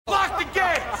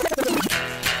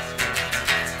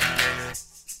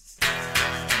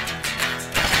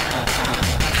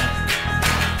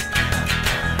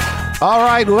All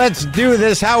right, let's do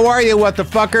this. How are you, what the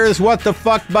fuckers? What the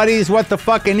fuck buddies? What the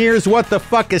fucking ears? What the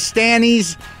fuck is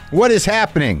stannies? What is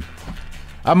happening?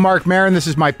 I'm Marc Maron. This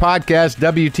is my podcast,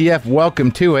 WTF.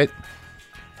 Welcome to it.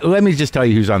 Let me just tell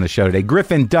you who's on the show today.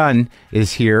 Griffin Dunne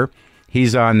is here.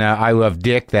 He's on I Love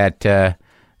Dick, that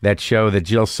show that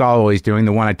Jill Soloway is doing,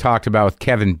 the one I talked about with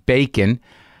Kevin Bacon.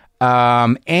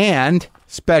 And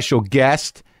special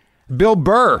guest, Bill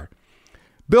Burr.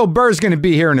 Bill Burr's going to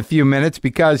be here in a few minutes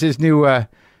because his new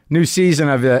season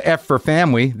of F for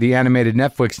Family, the animated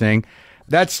Netflix thing,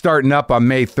 that's starting up on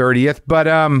May 30th. But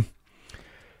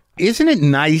isn't it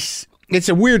nice? It's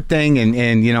a weird thing,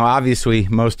 and you know, obviously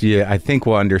most of you, I think,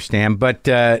 will understand. But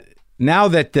now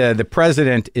that the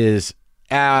president is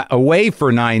away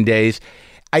for 9 days,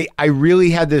 I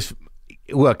really had this,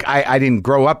 look, I didn't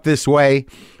grow up this way,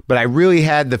 but I really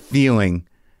had the feeling,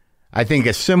 I think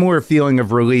a similar feeling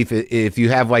of relief if you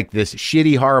have like this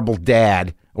shitty, horrible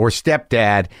dad or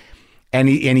stepdad and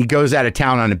he goes out of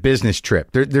town on a business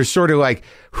trip. There's sort of like,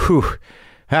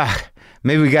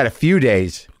 maybe we got a few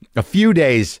days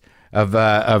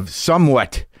of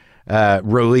somewhat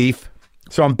relief.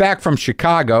 So I'm back from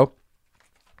Chicago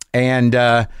and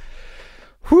had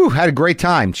a great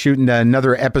time shooting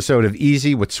another episode of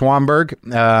Easy with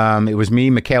Swanberg. It was me,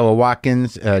 Michaela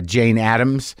Watkins, Jane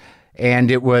Addams.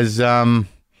 And it was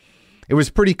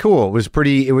pretty cool. It was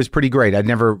pretty great. I'd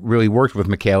never really worked with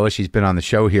Michaela. She's been on the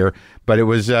show here, but it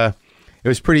was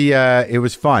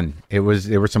fun. There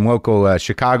were some local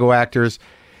Chicago actors.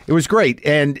 It was great.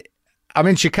 And I'm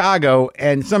in Chicago,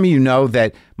 and some of you know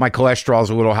that my cholesterol's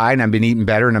a little high, and I've been eating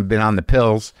better, and I've been on the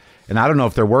pills. And I don't know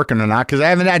if they're working or not because I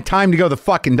haven't had time to go to the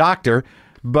fucking doctor.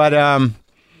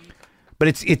 But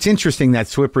it's interesting, that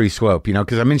slippery slope, you know,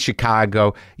 because I'm in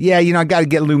Chicago. Yeah, you know, I got to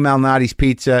get Lou Malnati's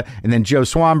pizza, and then Joe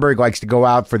Swanberg likes to go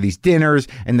out for these dinners,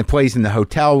 and the place in the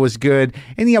hotel was good.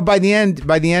 And you know, by the end,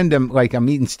 I'm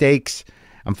eating steaks.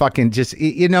 I'm fucking just,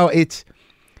 you know, it's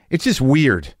just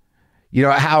weird, you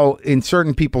know, how in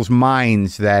certain people's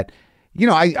minds that, you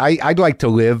know, I'd like to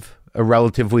live a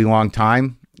relatively long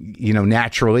time, you know,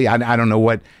 naturally. I don't know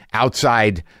what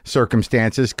outside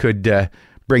circumstances could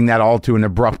bring that all to an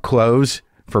abrupt close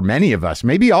for many of us,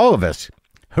 maybe all of us.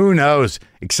 Who knows?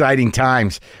 Exciting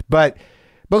times. But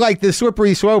like the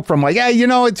slippery slope from like, yeah, you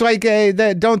know, it's like,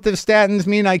 don't the statins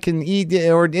mean I can eat?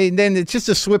 Or then it's just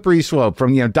a slippery slope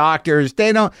from, you know, doctors.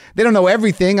 They don't know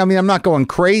everything. I mean, I'm not going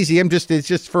crazy. It's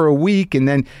just for a week. And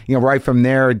then, you know, right from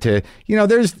there to, you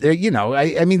know,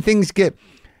 I mean, things get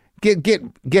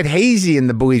hazy in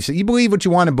the beliefs. You believe what you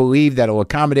want to believe that'll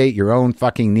accommodate your own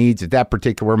fucking needs at that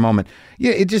particular moment.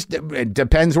 Yeah, it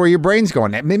depends where your brain's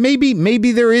going.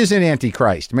 Maybe there is an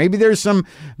antichrist. Maybe there's some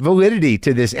validity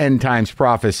to this end times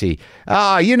prophecy.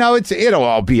 You know, it'll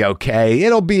all be okay.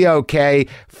 It'll be okay.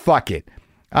 Fuck it.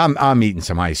 I'm eating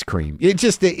some ice cream.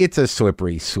 It's a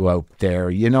slippery slope there.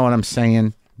 You know what I'm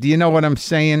saying? Do you know what I'm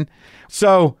saying?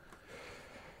 So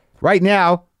right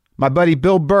now, my buddy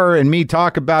Bill Burr and me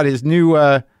talk about his new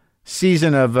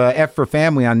season of F for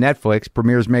Family on Netflix.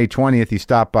 Premieres May 20th. He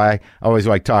stopped by. I always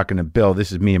like talking to Bill.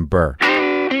 This is me and Burr.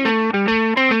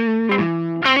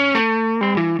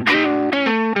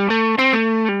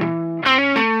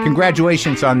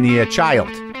 Congratulations on the child.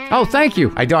 Oh, thank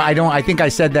you. I think I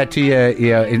said that to you,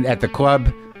 at the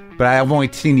club, but I've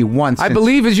only seen you once. I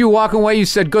believe as you walk away, you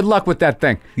said, "Good luck with that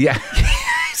thing." Yeah.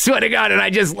 Swear to God, and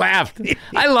I just laughed.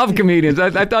 I love comedians.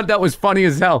 I thought that was funny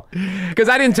as hell because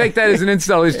I didn't take that as an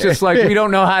insult. It's just like we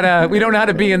don't know how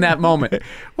to be in that moment.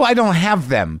 Well, I don't have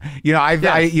them. You know,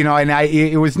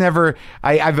 it was never.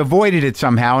 I've avoided it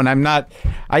somehow, and I'm not.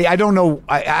 I don't know.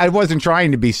 I wasn't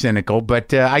trying to be cynical,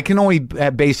 but I can only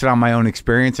base it on my own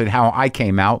experience and how I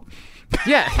came out.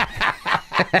 Yeah.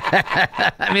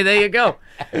 I mean, there you go.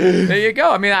 There you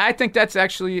go. I mean, I think that's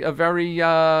actually a very,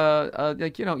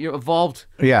 like, you know, your evolved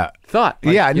thought.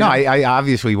 Like, I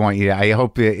obviously want you to. I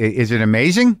hope, is it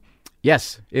amazing?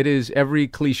 Yes, it is every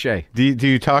cliche. Do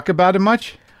you talk about it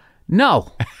much?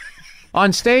 No.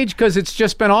 On stage, because it's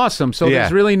just been awesome. So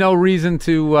there's really no reason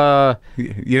to...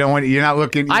 You're not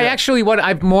looking... What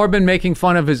I've more been making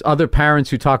fun of is other parents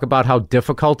who talk about how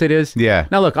difficult it is. Yeah.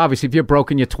 Now, look, obviously, if you're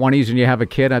broke in your 20s and you have a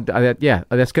kid,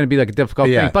 that's going to be like a difficult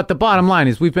thing. But the bottom line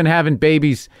is we've been having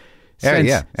babies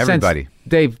since everybody.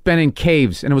 They've been in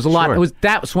caves, and it was a lot. Sure.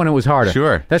 That's when it was harder.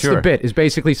 Sure. That's the bit, is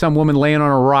basically some woman laying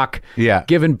on a rock,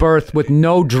 giving birth with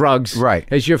no drugs, right,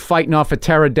 as you're fighting off a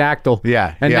pterodactyl.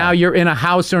 And now you're in a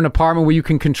house or an apartment where you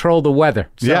can control the weather.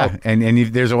 So, and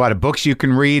there's a lot of books you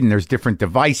can read, and there's different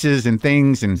devices and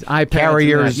things and iPads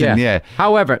carriers. And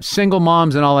However, single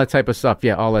moms and all that type of stuff,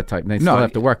 all that type. They still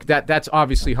have to work. That's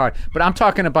obviously hard. But I'm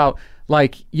talking about,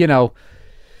 like, you know,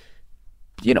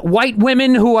 white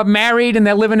women who are married and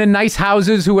they're living in nice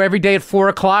houses who every day at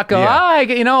 4:00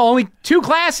 go, only 2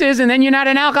 classes and then you're not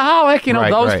an alcoholic.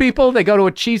 Those people, they go to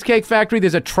a cheesecake factory.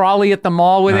 There's a trolley at the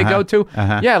mall where they go to.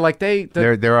 Yeah, like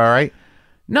they're all right.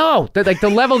 No, like the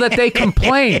level that they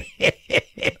complain.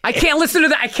 I can't listen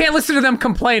to them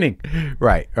complaining.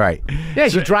 Right. Yeah,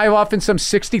 you drive off in some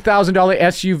 $60,000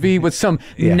 SUV with some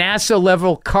NASA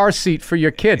level car seat for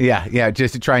your kid. Yeah,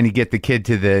 just trying to get the kid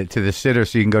to the sitter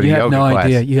so you can go to yoga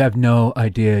class. You have no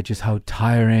idea just how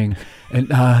tiring and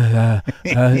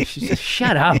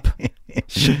shut up.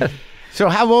 So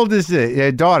how old is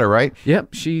the daughter? Right.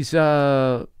 Yep, she's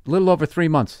a little over 3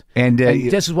 months. And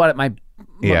this is what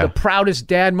the proudest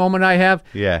dad moment I have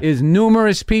is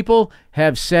numerous people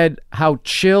have said how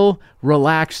chill,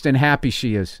 relaxed, and happy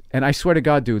she is. And I swear to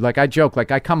God, dude, like I joke,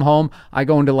 like I come home, I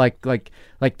go into like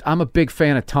I'm a big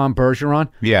fan of Tom Bergeron.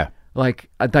 Yeah. Like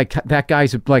that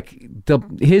guy's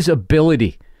his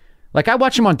ability. Like I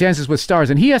watch him on Dances with Stars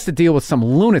and he has to deal with some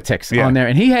lunatics on there.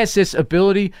 And he has this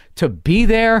ability to be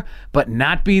there, but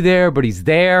not be there, but he's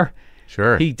there.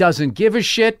 Sure. He doesn't give a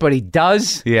shit, but he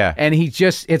does. Yeah. And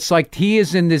it's like he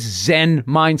is in this Zen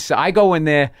mindset. I go in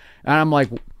there and I'm like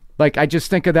I just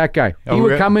think of that guy. He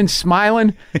would come in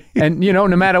smiling and, no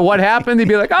matter what happened, he'd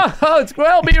be like,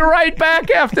 I'll be right back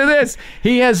after this.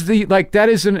 He has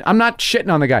I'm not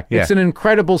shitting on the guy. Yeah. It's an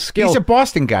incredible skill. He's a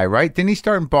Boston guy, right? Didn't he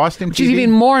start in Boston? Which is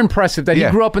even more impressive that he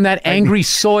grew up in that angry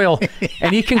soil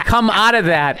and he can come out of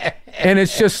that. And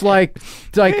it's just like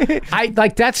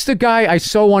that's the guy I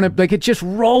so want to, it just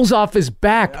rolls off his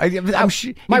back.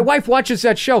 My wife watches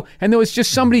that show and there was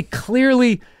just somebody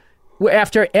clearly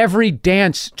after every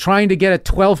dance trying to get a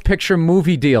 12-picture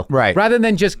movie deal. Right. Rather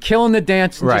than just killing the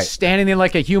dance and just standing there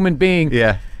like a human being.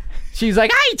 Yeah. She's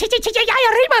like,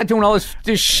 doing all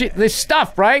this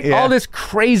stuff, right? Yeah. All this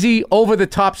crazy,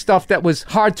 over-the-top stuff that was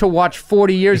hard to watch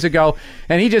 40 years ago.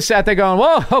 And he just sat there going,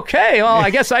 well, okay, I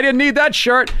guess I didn't need that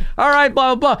shirt. All right,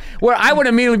 blah, blah, blah. Where I would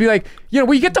immediately be like,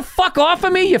 will you get the fuck off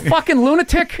of me, you fucking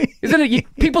lunatic? Isn't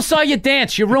it? People saw you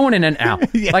dance. You're ruining it now.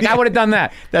 Like, I would have done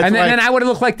that. And then I would have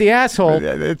looked like the asshole.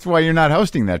 That's why you're not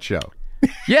hosting that show.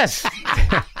 Yes.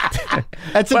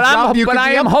 That's a job you could be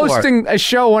I am up hosting for. a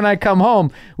show when I come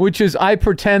home, which is I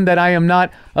pretend that I am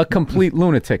not a complete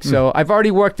lunatic. So I've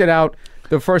already worked it out.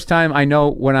 The first time I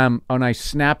know when I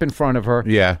snap in front of her,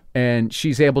 and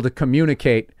she's able to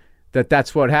communicate that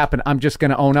that's what happened. I'm just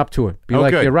going to own up to it. Be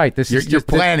like, you're right. You're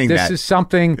planning that. This is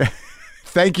something.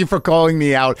 Thank you for calling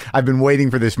me out. I've been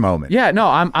waiting for this moment. Yeah, no,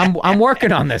 I'm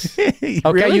working on this. Okay,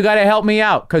 Really? You got to help me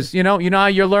out because you know how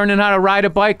you're learning how to ride a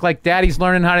bike, like Daddy's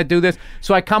learning how to do this.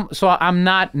 So I'm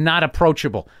not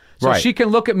approachable. So she can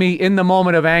look at me in the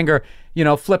moment of anger,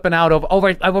 flipping out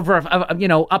over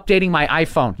updating my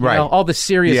iPhone, all the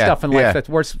serious stuff in life that's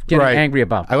worth getting angry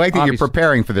about. I like that you're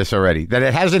preparing for this already. That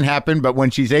it hasn't happened, but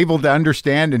when she's able to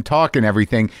understand and talk and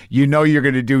everything, you're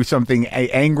going to do something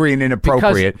angry and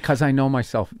inappropriate. Because I know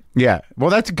myself. Yeah. Well,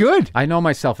 that's good. I know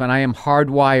myself, and I am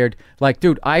hardwired. Like,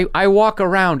 dude, I walk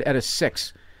around at a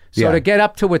 6. So to get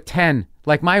up to a 10,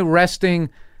 like my resting...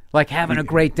 Like having a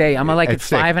great day. I'm like at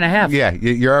 5.5. Yeah,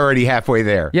 you're already halfway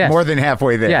there. Yes. More than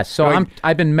halfway there. Yes. So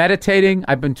I've been meditating.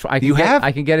 I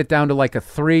can get it down to like a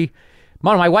 3.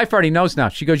 My wife already knows now.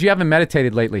 She goes, "You haven't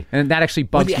meditated lately," and that actually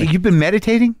bugs me. You've been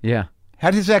meditating? Yeah.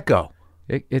 How does that go?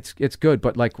 It's good,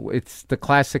 but like it's the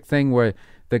classic thing where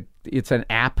it's an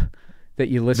app that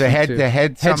you listen to. The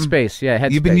Headspace, yeah.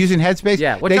 Headspace. You've been using Headspace?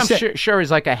 Yeah, which I'm sure is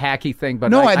like a hacky thing.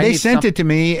 But no, they sent it to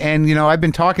me, and I've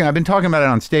been talking about it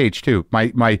on stage too.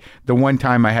 The one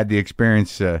time I had the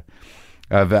experience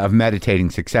of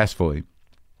meditating successfully,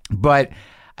 but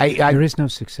there is no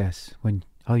success when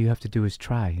all you have to do is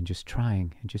try and just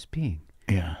trying and just being.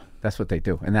 Yeah. That's what they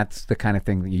do. And that's the kind of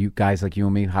thing that you guys like you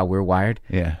and me, how we're wired.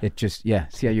 Yeah. It just, see how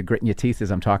you're gritting your teeth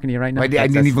as I'm talking to you right now? I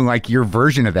didn't even like your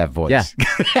version of that voice. Yeah.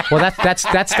 Well, that's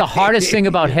the hardest thing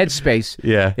about Headspace.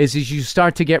 Yeah. Is you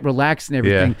start to get relaxed and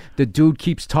everything. Yeah. The dude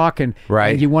keeps talking.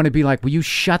 Right. And you want to be like, will you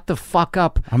shut the fuck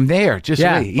up? I'm there. Just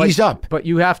ease up. But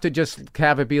you have to just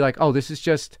have it be like, oh, this is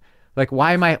just... Like,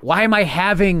 why am I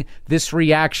having this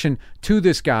reaction to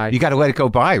this guy? You got to let it go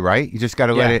by, right? You just got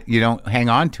to let it. You don't hang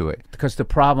on to it. Because the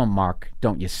problem, Mark,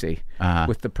 don't you see,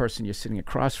 with the person you're sitting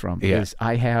across from is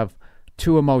I have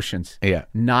 2 emotions. Yeah.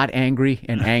 Not angry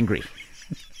and angry.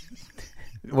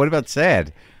 What about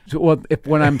sad? So,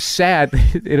 when I'm sad,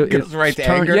 it goes right to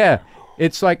anger. Yeah.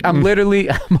 It's like I'm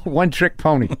a one-trick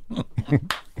pony.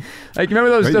 Like,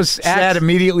 remember those sad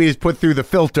immediately is put through the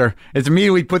filter. It's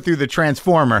immediately put through the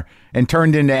transformer and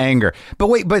turned into anger.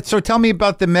 But so tell me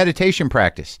about the meditation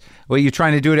practice. Well, you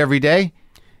trying to do it every day?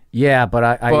 Yeah, but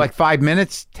I like 5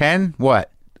 minutes, 10,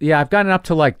 what? I've gotten up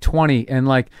to like 20, and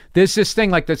like there's this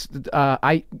thing like this.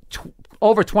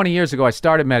 Over 20 years ago, I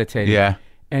started meditating. Yeah.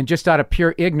 And just out of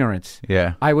pure ignorance,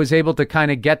 I was able to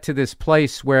kind of get to this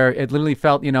place where it literally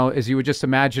felt, as you were just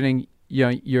imagining,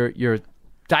 your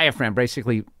diaphragm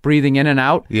basically breathing in and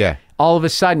out. Yeah. All of a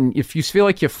sudden, if you feel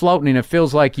like you're floating and it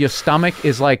feels like your stomach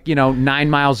is like, 9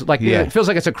 miles, like it feels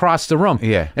like it's across the room.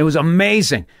 Yeah. It was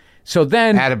amazing. So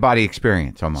then... out-of-body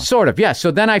experience, almost. Sort of, yeah.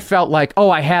 So then I felt like,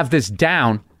 I have this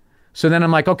down. So then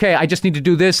I'm like, okay, I just need to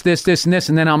do this, this, this, and this,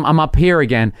 and then I'm up here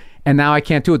again, and now I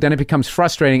can't do it. Then it becomes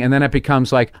frustrating, and then it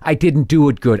becomes like, I didn't do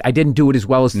it good. I didn't do it as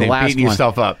well as the last one. Beating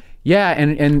yourself up. Yeah,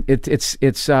 and it's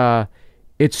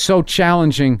so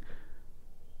challenging.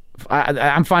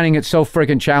 I'm finding it so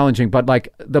freaking challenging. But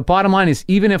like the bottom line is,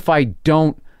 even if I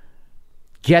don't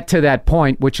get to that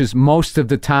point, which is most of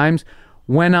the times,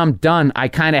 when I'm done, I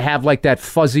kind of have like that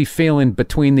fuzzy feeling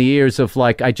between the ears of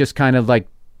like I just kind of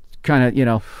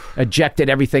ejected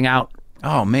everything out.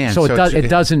 Oh man! So it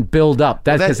doesn't build up.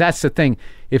 Because that's the thing.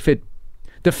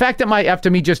 The fact that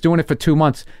after me just doing it for 2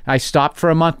 months, I stopped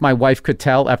for a month. My wife could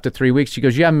tell after 3 weeks. She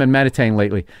goes, "You haven't been meditating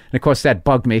lately," and of course that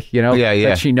bugged me.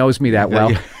 That she knows me that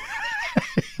well. Yeah.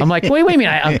 I'm like, wait a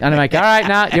minute. And I'm like, all right,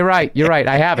 now you're right.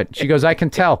 I haven't. She goes, I can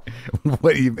tell.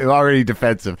 What, you're already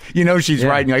defensive. She's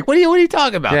right. And you're like, what are you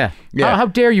talking about? Yeah. How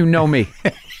dare you know me?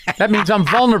 That means I'm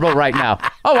vulnerable right now.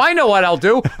 Oh, I know what I'll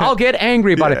do. I'll get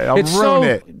angry about it. I'll ruin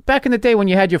it. Back in the day when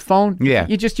you had your phone,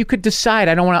 you could decide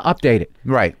I don't want to update it.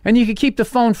 Right. And you could keep the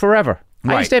phone forever.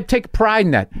 Right. I used to take pride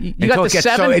in that. You got the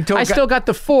 7, I still got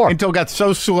the 4. Until it got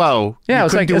so slow. Yeah, it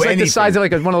was like the size of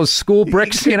like one of those school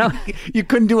bricks, You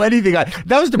couldn't do anything. That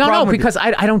was the problem. No, because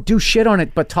I don't do shit on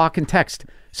it but talk and text.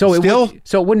 So it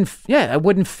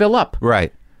wouldn't fill up.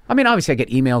 Right. I mean, obviously I get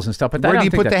emails and stuff, but where do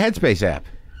you put the Headspace app?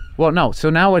 Well, no.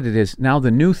 So now what it is, now the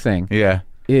new thing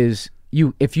is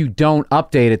if you don't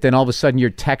update it, then all of a sudden your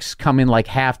texts come in like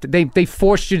they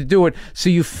forced you to do it,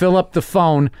 so you fill up the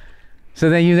phone. So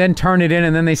then you turn it in,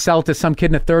 and then they sell it to some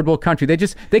kid in a third world country.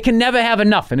 They can never have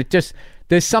enough, and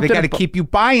there's something. They got to keep you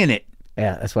buying it.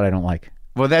 Yeah, that's what I don't like.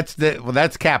 Well,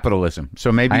 that's capitalism.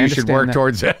 So maybe you should work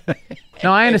towards it.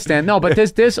 No, I understand. No, but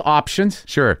there's options.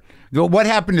 Sure. What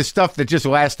happened to stuff that just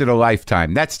lasted a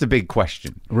lifetime? That's the big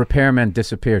question. Repairmen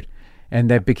disappeared. And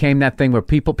that became that thing where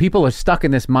people are stuck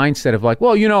in this mindset of like,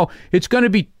 well, it's going to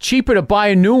be cheaper to buy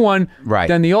a new one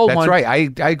than the old one. That's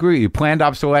right. I agree with you. Planned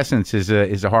obsolescence is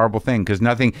a horrible thing because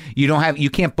you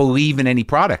can't believe in any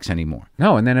products anymore.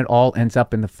 No, and then it all ends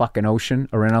up in the fucking ocean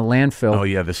or in a landfill. Oh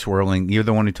yeah, the swirling. You're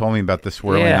the one who told me about the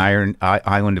swirling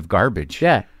island of garbage.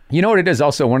 Yeah. You know what it is?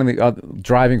 Also, one of the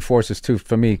driving forces too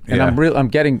for me, and I'm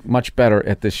getting much better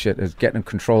at this shit. Is getting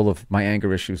control of my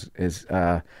anger issues.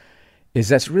 Is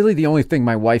that's really the only thing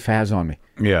my wife has on me.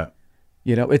 Yeah.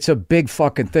 It's a big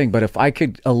fucking thing, but if I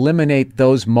could eliminate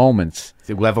those moments...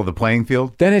 To level the playing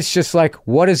field? Then it's just like,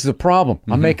 what is the problem?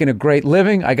 Mm-hmm. I'm making a great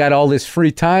living. I got all this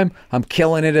free time. I'm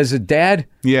killing it as a dad.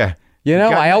 Yeah.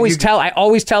 I always tell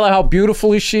her how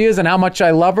beautiful she is and how much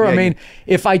I love her. I mean,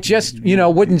 if I just,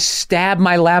 wouldn't stab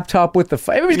my laptop with the...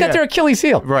 Everybody's got their Achilles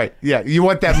heel. Right. Yeah. You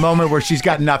want that moment where she's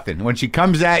got nothing. When she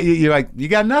comes at you, you're like, you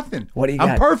got nothing. What do you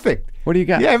got? I'm perfect. What do you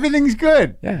got? Yeah, everything's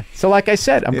good. Yeah. So like I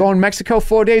said, I'm going to Mexico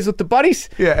 4 days with the buddies.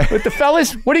 Yeah. With the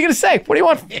fellas. What are you going to say? What do you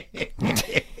want?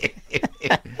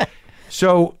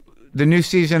 So the new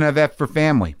season of F for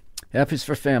Family. F is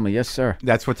for Family. Yes, sir.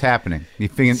 That's what's happening. You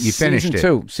finished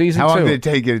it. Season 2. How long did it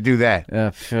take you to do that?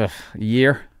 A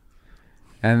year.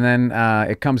 And then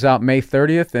it comes out May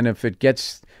 30th. And if it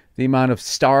gets the amount of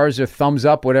stars or thumbs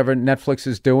up, whatever Netflix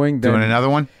is doing. Then, doing another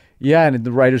one? Yeah. And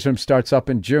the writer's room starts up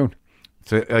in June.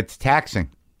 So it's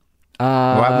taxing. A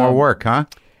lot more work, huh?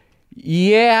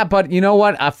 Yeah, but you know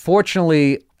what?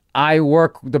 Fortunately,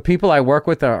 the people I work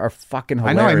with are fucking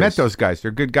hilarious. I know, I met those guys. They're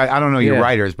good guys. I don't know your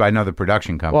writers, but I know the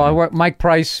production company. Well, I work Mike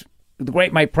Price, the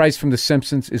great Mike Price from The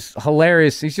Simpsons, is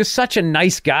hilarious. He's just such a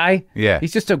nice guy. Yeah.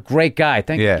 He's just a great guy.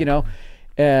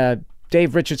 Dave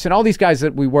Richardson, all these guys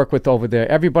that we work with over there,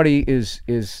 everybody is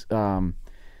it's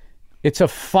a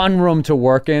fun room to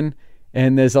work in.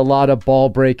 And there's a lot of ball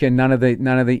breaking, none of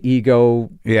the ego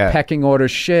pecking order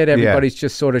shit. Everybody's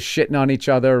just sort of shitting on each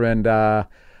other, and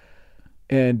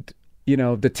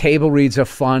the table reads are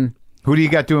fun. Who do you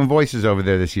got doing voices over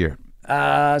there this year?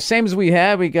 Same as we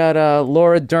had. We got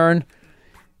Laura Dern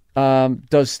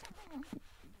does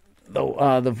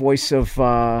the voice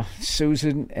of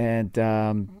Susan, and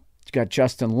got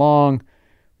Justin Long.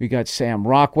 We got Sam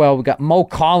Rockwell. We got Mo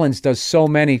Collins does so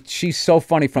many. She's so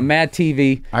funny from Mad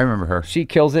TV. I remember her. She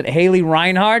kills it. Haley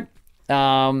Reinhardt,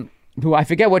 who I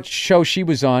forget what show she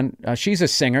was on. She's a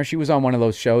singer. She was on one of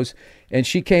those shows. And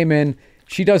she came in.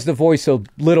 she does the voice of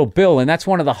Little Bill, and that's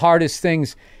one of the hardest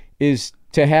things is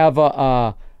to have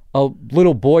a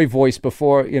little boy voice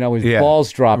before his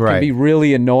balls drop. Can be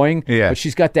really annoying. Yeah. But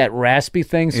she's got that raspy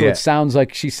thing, so it sounds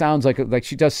like she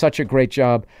does such a great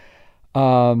job.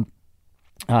 Debbie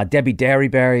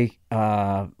Derryberry,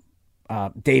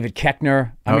 David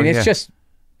Koechner. I mean, it's just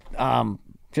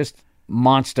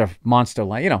monster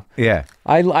line. Yeah.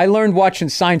 I learned watching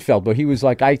Seinfeld, but he was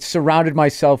like, I surrounded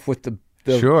myself with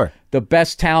the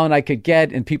best talent I could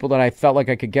get and people that I felt like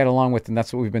I could get along with, and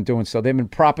that's what we've been doing. So they've been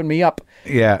propping me up.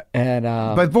 Yeah. And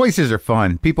but voices are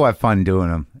fun. People have fun doing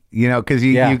them, because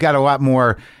you got a lot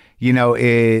more,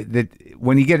 that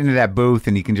when you get into that booth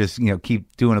and you can just,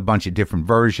 keep doing a bunch of different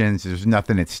versions. There's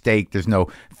nothing at stake. There's no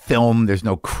film. There's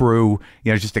no crew.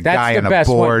 Just a guy on a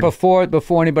board.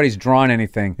 Before anybody's drawn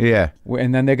anything. Yeah.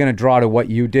 And then they're going to draw to what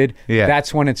you did. Yeah.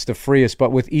 That's when it's the freest.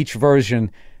 But with each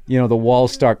version, the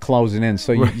walls start closing in.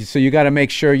 So you got to make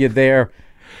sure you're there.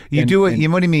 What do you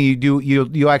mean?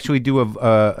 You actually do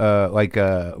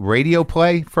a radio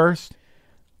play first?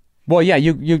 Well, yeah,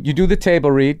 you do the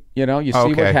table read, you see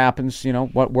what happens,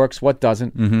 what works, what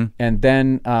doesn't. Mm-hmm. And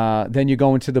then you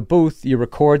go into the booth, you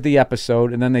record the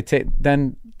episode, and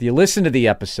then you listen to the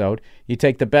episode, you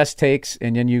take the best takes,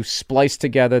 and then you splice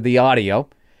together the audio,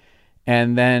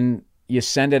 and then you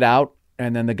send it out,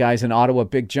 and then the guys in Ottawa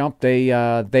Big Jump, they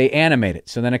animate it.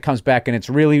 So then it comes back, and it's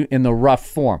really in the rough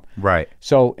form. Right.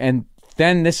 So, and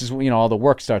then this is, all the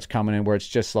work starts coming in where it's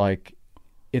just like,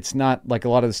 it's not like a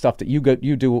lot of the stuff that you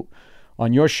do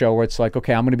on your show where it's like,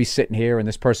 okay, I'm going to be sitting here and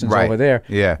this person's over there.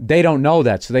 Yeah. They don't know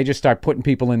that. So they just start putting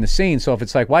people in the scene. So if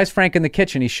it's like, why is Frank in the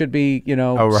kitchen? He should be,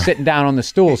 sitting down on the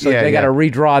stool. So they got to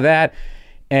redraw that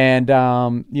and,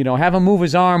 have him move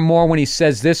his arm more when he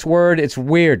says this word. It's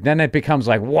weird. Then it becomes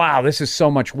like, wow, this is so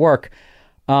much work.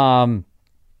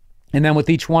 And then with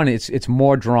each one, it's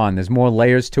more drawn. There's more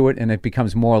layers to it, and it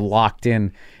becomes more locked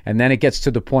in. And then it gets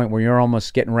to the point where you're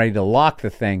almost getting ready to lock the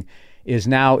thing. Is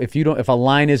now if a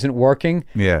line isn't working,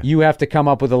 you have to come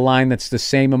up with a line that's the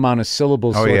same amount of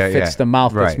syllables so it fits the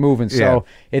mouth that's moving. So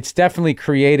it's definitely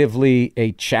creatively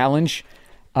a challenge.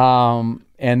 And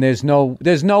there's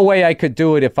no way I could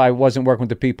do it if I wasn't working with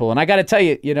the people. And I got to tell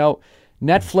you,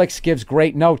 Netflix gives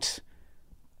great notes.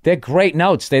 They're great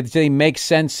notes. They make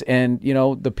sense, and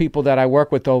the people that I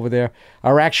work with over there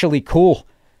are actually cool.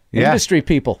 Industry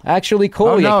people, actually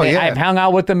cool. I've hung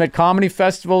out with them at comedy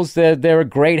festivals. They're a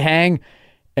great hang,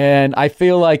 and I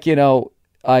feel like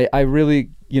I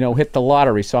really hit the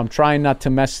lottery. So I'm trying not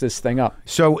to mess this thing up.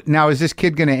 So now, is this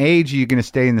kid going to age? Or are you going to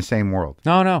stay in the same world?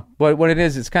 No. But what it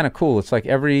is, it's kind of cool. It's like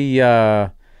every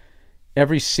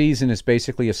season is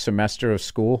basically a semester of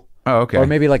school. Oh, okay. Or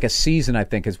maybe like a season, I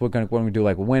think, is when we do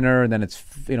like winter, and then it's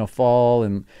fall,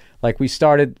 and like we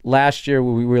started last year,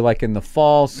 we were like in the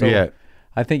fall. So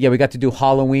I think we got to do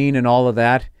Halloween and all of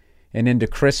that, and into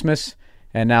Christmas.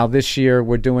 And now this year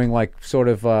we're doing like sort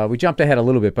of we jumped ahead a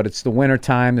little bit, but it's the winter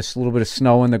time. There's a little bit of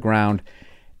snow in the ground,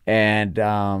 and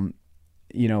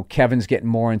Kevin's getting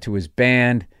more into his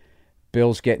band.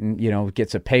 Bill's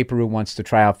gets a paper who wants to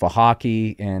try out for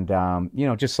hockey, and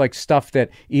just like stuff that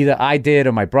either I did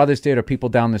or my brothers did or people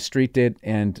down the street did.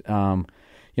 And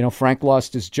Frank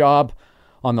lost his job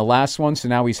on the last one, so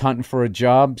now he's hunting for a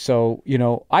job. So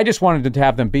I just wanted to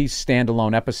have them be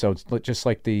standalone episodes, just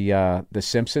like the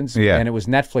Simpsons. Yeah. And it was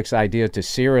Netflix's idea to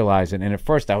serialize it. And at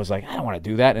first I was like, I don't want to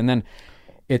do that. And then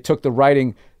it took the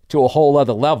writing to a whole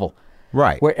other level,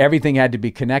 right? Where everything had to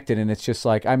be connected. And it's just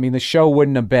like, the show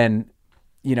wouldn't have been.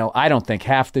 I don't think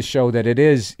half the show that it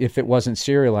is if it wasn't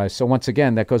serialized. So once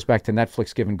again, that goes back to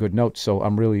Netflix giving good notes. So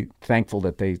I'm really thankful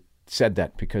that they said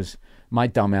that, because my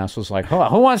dumbass was like, oh,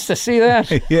 who wants to see that?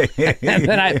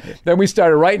 And then we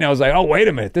started writing. I was like, oh, wait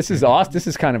a minute. This is awesome. This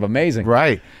is kind of amazing.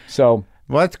 Right. So.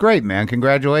 Well, that's great, man.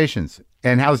 Congratulations.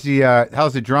 And how's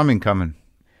the drumming coming?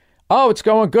 Oh, it's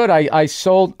going good. I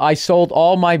sold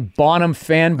all my Bonham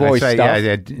fanboy stuff.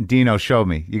 Yeah, Dino showed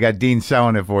me. You got Dean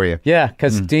selling it for you. Yeah,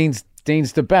 because Dean's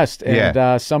the best.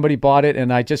 And somebody bought it,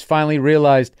 and I just finally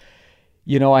realized,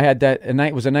 I had that, and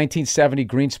it was a 1970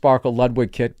 Green Sparkle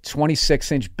Ludwig kit,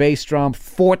 26-inch bass drum,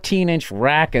 14-inch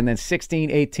rack, and then 16,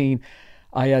 18.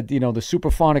 I had, the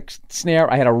Superphonic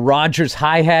snare. I had a Rogers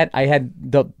hi-hat. I had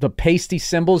the pasty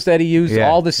cymbals that he used,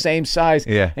 all the same size.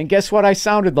 Yeah. And guess what I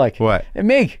sounded like? What?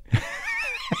 Me.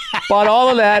 Bought all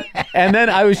of that, and then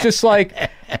I was just like,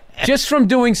 just from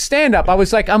doing stand-up, I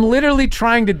was like, I'm literally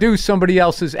trying to do somebody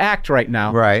else's act right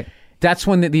now. Right. That's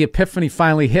when the epiphany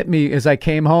finally hit me as I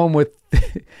came home with,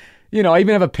 I even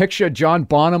have a picture of John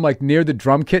Bonham like near the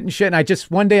drum kit and shit. And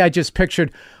one day I just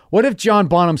pictured, what if John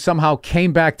Bonham somehow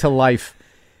came back to life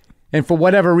and for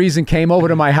whatever reason came over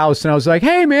to my house, and I was like,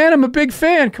 hey man, I'm a big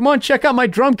fan. Come on, check out my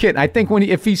drum kit. And I think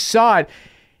if he saw it,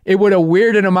 it would have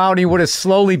weirded him out, and he would have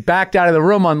slowly backed out of the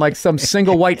room on like some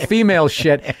single white female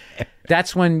shit.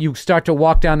 That's when you start to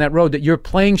walk down that road that you're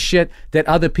playing shit that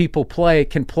other people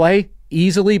can play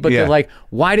easily, but they're like,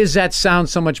 why does that sound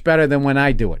so much better than when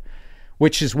I do it?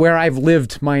 Which is where I've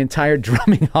lived my entire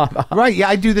drumming hobby. Right, yeah,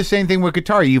 I do the same thing with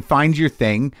guitar. You find your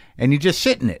thing and you just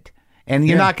sit in it. And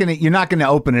you're not gonna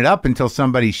open it up until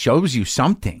somebody shows you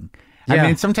something. I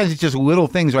mean, sometimes it's just little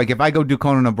things. Like if I go do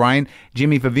Conan O'Brien,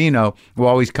 Jimmy Favino will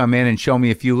always come in and show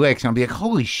me a few licks, and I'll be like,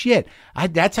 holy shit,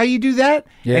 that's how you do that?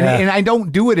 Yeah. And I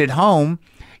don't do it at home.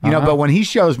 You know, but when he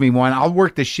shows me one, I'll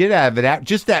work the shit out of it.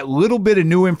 Just that little bit of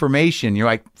new information, you're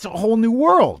like, it's a whole new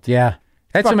world. Yeah.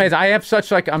 That's amazing. I have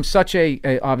I'm such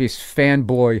a obvious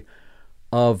fanboy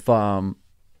of the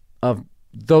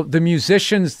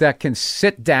musicians that can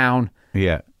sit down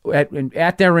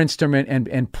at their instrument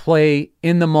and play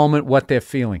in the moment what they're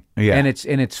feeling. Yeah. And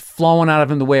it's flowing out of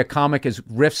them the way a comic is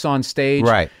riffs on stage.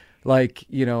 Right. Like,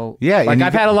 you know, like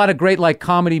I've had a lot of great like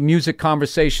comedy music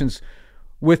conversations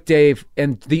with Dave,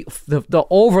 and the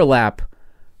overlap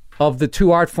of the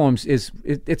two art forms it's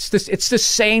the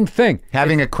same thing.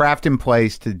 Having a craft in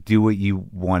place to do what you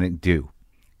want to do.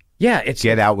 Yeah,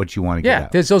 get out what you want to get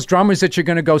out. There's those drummers that you're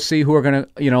going to go see who are going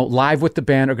to, you know, live with the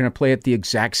band are going to play it the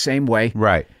exact same way.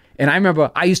 Right. And I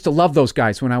remember I used to love those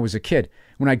guys when I was a kid.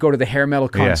 When I go to the hair metal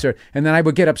concert, and then I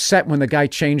would get upset when the guy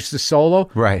changed the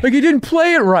solo. Right. Like he didn't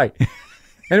play it right.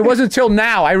 And it wasn't until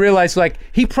now I realized like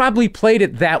he probably played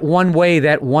it that one way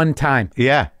that one time.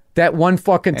 Yeah. That one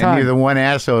fucking time. And you're the one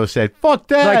asshole who said, fuck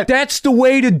that. Like, that's the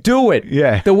way to do it.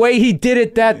 Yeah. The way he did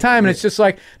it that time. And it's just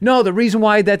like, no, the reason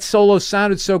why that solo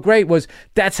sounded so great was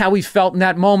that's how he felt in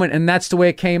that moment, and that's the way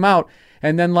it came out.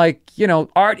 And then, like, you know,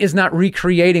 art is not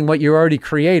recreating what you already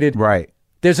created. Right.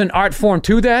 There's an art form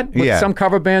to that. Some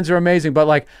cover bands are amazing, but,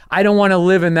 like, I don't want to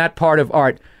live in that part of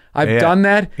art. I've done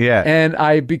that, and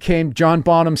I became John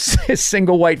Bonham's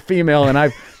single white female, and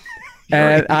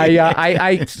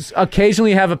I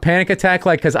occasionally have a panic attack,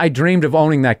 like, because I dreamed of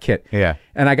owning that kit. Yeah.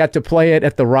 And I got to play it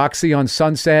at the Roxy on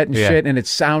Sunset and shit, and it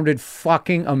sounded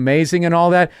fucking amazing and all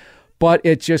that. But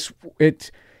it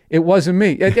wasn't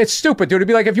me. It's stupid, dude. It'd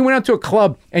be like if you went out to a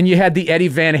club and you had the Eddie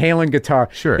Van Halen guitar.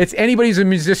 Sure. It's anybody who's a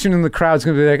musician in the crowd's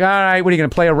going to be like, all right, what are you going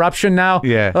to play Eruption now?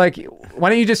 Yeah. Like, why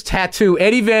don't you just tattoo?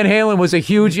 Eddie Van Halen was a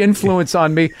huge influence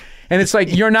on me. And it's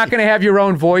like, you're not going to have your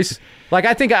own voice. Like,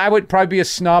 I think I would probably be a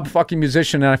snob fucking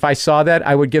musician, and if I saw that,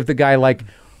 I would give the guy like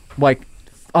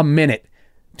a minute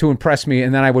to impress me,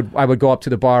 and then I would go up to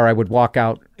the bar, I would walk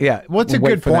out. Yeah, well, it's a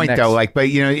good point though. Like, but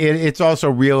you know, it's also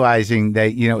realizing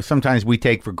that, you know, sometimes we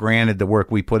take for granted the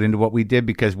work we put into what we did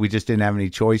because we just didn't have any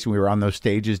choice, and we were on those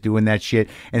stages doing that shit.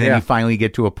 And then you finally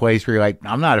get to a place where you're like,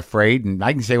 I'm not afraid, and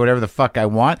I can say whatever the fuck I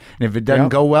want, and if it doesn't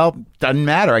go well, doesn't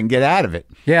matter. I can get out of it.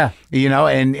 Yeah, you know,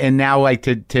 and now like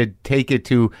to take it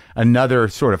to another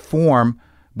sort of form,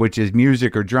 which is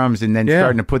music or drums, and then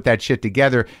starting to put that shit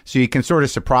together so you can sort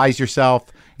of surprise yourself,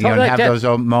 you know, and have those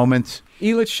moments.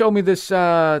 Elitch showed me this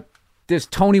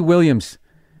Tony Williams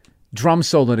drum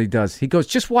solo that he does. He goes,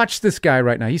 just watch this guy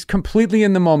right now. He's completely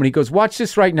in the moment. He goes, watch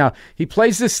this right now. He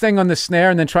plays this thing on the snare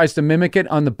and then tries to mimic it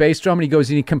on the bass drum, and he goes,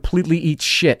 and he completely eats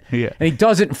shit. Yeah. And he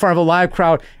does it in front of a live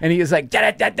crowd, and he is like,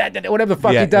 whatever the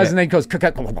fuck he does, and then he goes,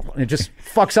 and it just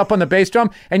fucks up on the bass drum,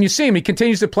 and you see him, he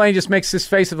continues to play and just makes this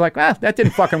face of like, that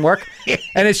didn't fucking work.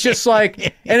 And it's just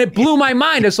like, and it blew my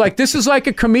mind. It's like, this is like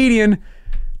a comedian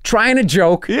trying a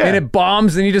joke, and it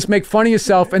bombs, and you just make fun of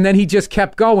yourself, and then he just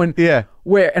kept going. Yeah.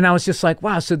 And I was just like,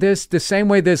 wow, so there's the same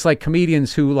way there's like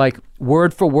comedians who like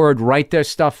word for word write their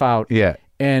stuff out. Yeah.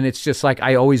 And it's just like,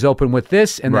 I always open with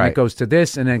this, and then it goes to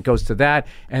this, and then it goes to that.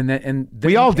 And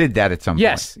we all did that at some point.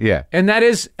 Yes. Yeah. And that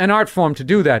is an art form to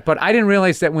do that. But I didn't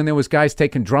realize that when there was guys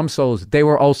taking drum solos, they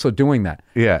were also doing that.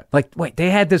 Yeah. Like, wait, they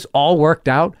had this all worked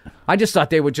out? I just thought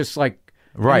they were just like,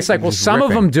 right. It's like, well, some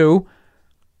of them do,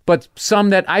 but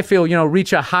some that I feel, you know,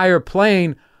 reach a higher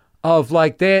plane of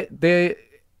like they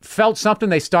felt something,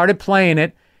 they started playing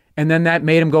it, and then that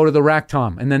made him go to the rack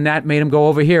tom, and then that made him go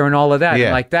over here and all of that. Yeah.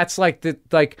 And like that's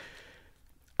like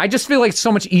I just feel like it's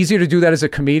so much easier to do that as a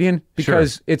comedian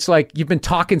because it's like you've been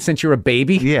talking since you're a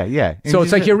baby. Yeah, yeah. And so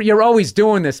it's like you're always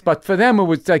doing this, but for them it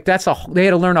was like they had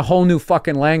to learn a whole new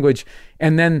fucking language,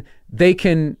 and then they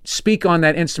can speak on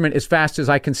that instrument as fast as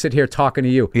I can sit here talking to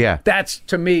you. Yeah. That's,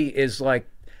 to me, is like,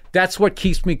 that's what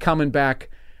keeps me coming back,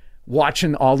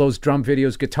 watching all those drum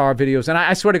videos, guitar videos. And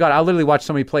I swear to God, I'll literally watch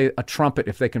somebody play a trumpet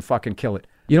if they can fucking kill it.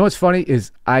 You know what's funny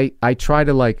is I try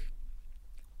to like,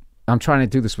 I'm trying to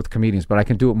do this with comedians, but I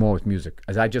can do it more with music.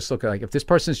 As I just look at, like, if this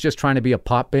person's just trying to be a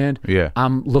pop band,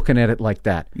 I'm looking at it like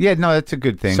that. Yeah, no, that's a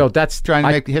good thing. So that's trying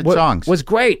to make hit songs. Was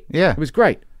great. Yeah. It was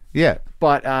great. Yeah.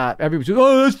 But everybody's like,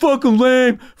 oh, that's fucking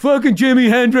lame. Fucking Jimi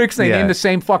Hendrix. They name the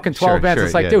same fucking 12 bands.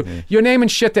 It's like, dude, you're naming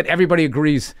shit that everybody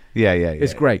agrees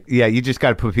is great. Yeah, you just got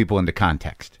to put people into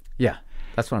context. Yeah,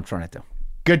 that's what I'm trying to do.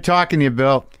 Good talking to you,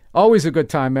 Bill. Always a good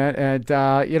time, man. And,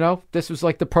 this was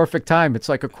like the perfect time. It's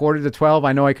like 11:45.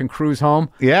 I know I can cruise home.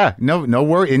 Yeah, no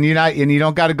worry. And you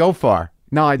don't got to go far.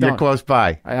 No, I don't. You're close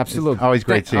by. Absolutely. It's always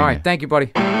great seeing you. All right, thank you,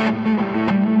 buddy.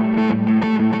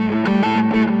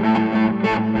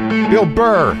 Bill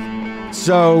Burr.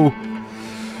 So,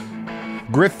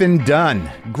 Griffin Dunne.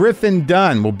 Griffin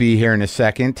Dunne will be here in a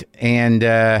second. And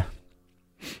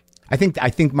I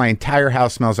think my entire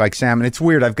house smells like salmon. It's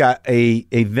weird. I've got a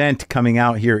vent coming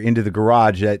out here into the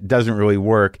garage that doesn't really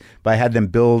work, but I had them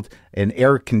build an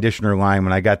air conditioner line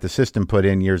when I got the system put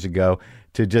in years ago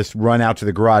to just run out to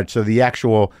the garage. So the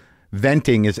actual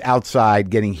venting is outside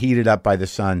getting heated up by the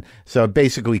sun. So it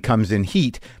basically comes in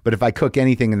heat. But if I cook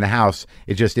anything in the house,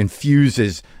 it just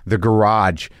infuses the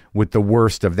garage with the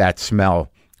worst of that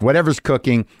smell. Whatever's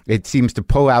cooking, it seems to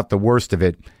pull out the worst of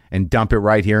it and dump it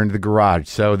right here into the garage.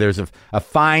 So there's a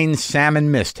fine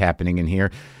salmon mist happening in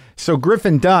here. So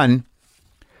Griffin Dunne,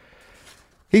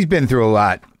 he's been through a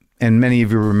lot. And many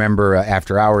of you remember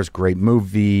After Hours, great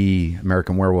movie,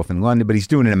 American Werewolf in London. But he's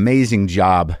doing an amazing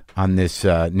job on this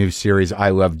new series,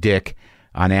 I Love Dick,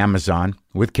 on Amazon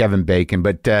with Kevin Bacon.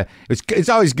 But it's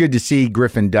always good to see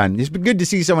Griffin Dunne. It's been good to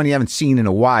see someone you haven't seen in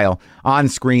a while, on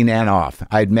screen and off.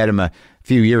 I had met him a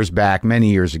few years back, many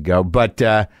years ago. But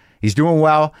he's doing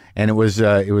well, and it was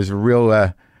a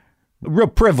real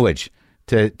privilege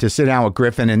to sit down with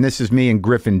Griffin. And this is me and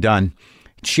Griffin Dunne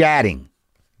chatting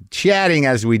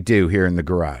as we do here in the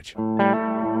garage.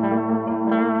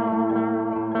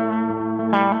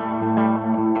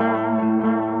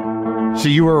 So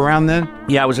you were around then?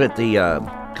 Yeah, I was at the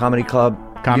comedy club.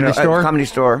 Comedy store? Comedy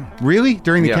store. Really?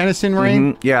 During the Kennison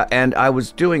reign? Mm-hmm. Yeah, and I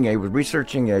was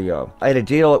researching I had a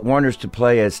deal at Warner's to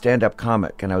play a stand-up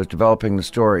comic, and I was developing the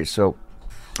story, so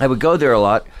I would go there a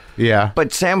lot. Yeah.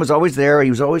 But Sam was always there. He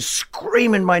was always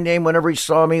screaming my name whenever he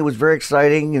saw me. It was very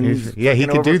exciting. And he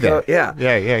could do that. Yeah. He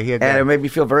had and it made me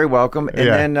feel very welcome. And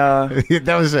then...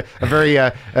 that was a very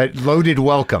loaded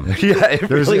welcome. Yeah, it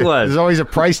really was. There's always a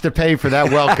price to pay for that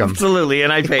welcome. Absolutely,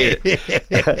 and I paid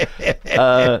it.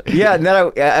 And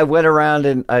then I went around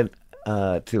and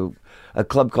to a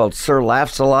club called Sir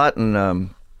Laughs a Lot in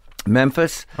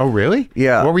Memphis. Oh, really?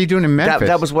 Yeah. What were you doing in Memphis?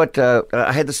 That was what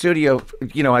I had the studio.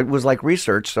 It was like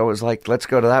research, so it was like, let's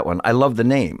go to that one. I love the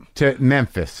name. To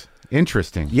Memphis.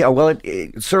 Interesting. Yeah, well,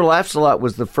 Sir Laughs a Lot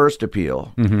was the first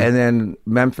appeal, and then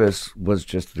Memphis was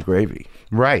just the gravy.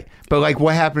 Right. But,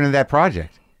 what happened to that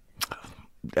project?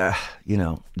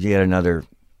 Yet another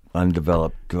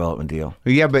undeveloped development deal.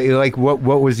 Yeah, but,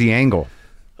 what was the angle?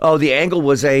 Oh, the angle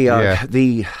was a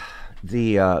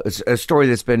story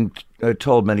that's been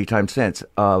told many times since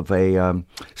of a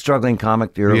struggling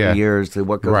comic, the early years,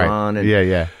 what goes on,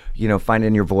 and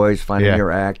finding your voice, finding your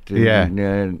act,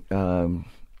 and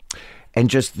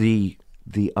just the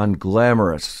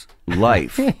unglamorous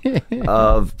life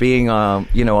of being on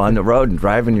the road and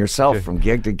driving yourself from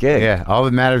gig to gig. Yeah, all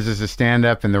that matters is a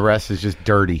stand-up, and the rest is just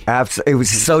dirty. It was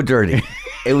so dirty.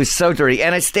 It was so dirty,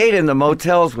 and I stayed in the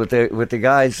motels with the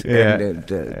guys and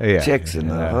chicks and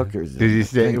the hookers. Did you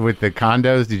stay with the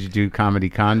condos? Did you do comedy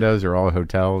condos or all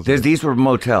hotels? These were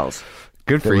motels.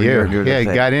 Good for you. Yeah,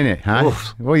 you got in it, huh?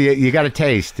 Oof. Well, you got a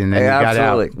taste, and then you got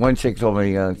out. One chick told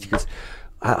me, she goes,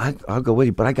 I'll go with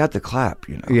you, but I got the clap,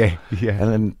 Yeah.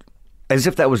 And then, as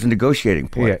if that was a negotiating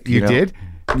point. Yeah, you did?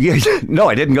 Yeah, no,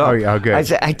 I didn't go. Oh, good. I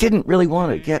said I didn't really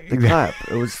want to get the clap.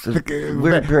 It was a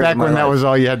weird period back when that was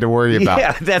all you had to worry about.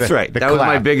 Yeah, that's right. That was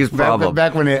my biggest problem.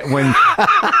 Back when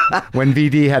when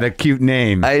VD had a cute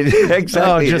name. Exactly.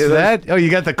 Oh, just that? Oh, you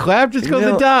got the clap? Just go to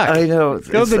the doc. I know.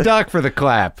 Go to the doc for the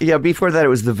clap. Yeah, before that it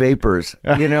was the vapors.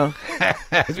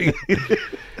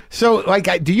 So,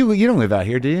 you don't live out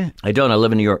here, do you? I don't. I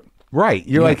live in New York. Right.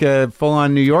 You're like a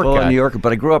full-on New York guy. Full-on New Yorker,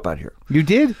 but I grew up out here. You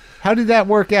did? How did that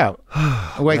work out?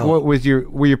 What was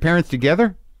were your parents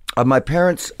together? My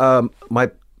parents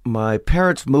my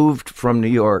parents moved from New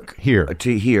York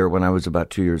to here when I was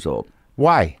about 2 years old.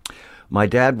 Why? My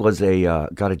dad was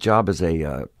got a job as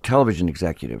a television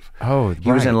executive. Oh,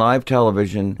 he was in live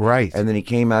television. Right. And then he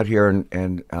came out here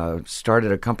and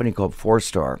started a company called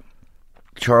 4-Star.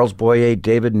 Charles Boyer,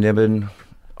 David Niven.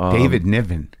 David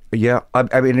Niven. Yeah,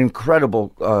 I mean, incredible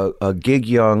gig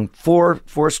young, four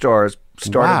stars,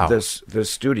 started this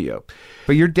studio.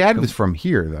 But your dad was from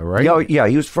here, though, right? Yeah,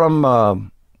 he was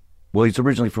from. Well, he's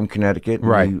originally from Connecticut.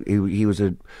 Right. He was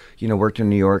worked in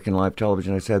New York in live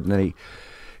television. I said, and then he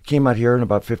came out here in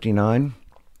about '59,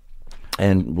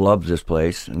 and loved this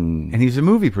place. And he's a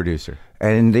movie producer.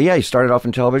 And he started off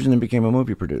in television, then became a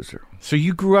movie producer. So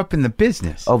you grew up in the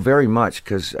business? Oh, very much,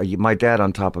 because my dad,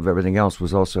 on top of everything else,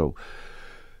 was also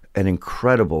an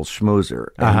incredible schmoozer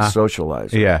and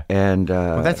socializer. Yeah, and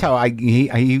well, that's how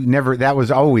he never. That was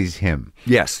always him.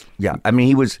 Yes, yeah. I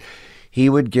mean, he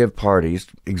would give parties,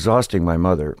 exhausting my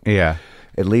mother. Yeah,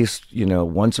 at least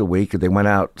once a week. They went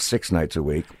out 6 nights a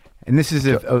week. And this is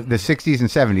the 60s and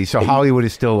 70s, so Hollywood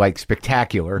is still like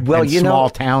spectacular. Well, and small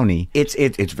towny. It's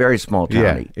very small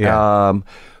towny. Yeah.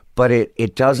 But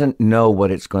it doesn't know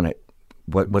what it's going to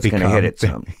what's going to hit it.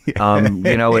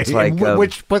 It's like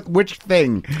which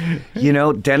thing?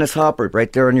 Dennis Hopper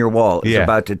right there on your wall is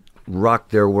about to rock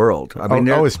their world. I mean,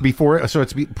 it's before, so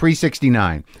it's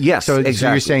pre-69. Yes, so exactly. So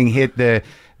you're saying hit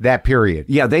that period.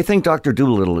 Yeah, they think Dr.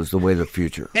 Dolittle is the way of the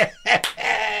future.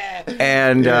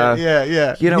 And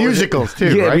musicals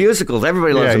too. Yeah, right? Musicals.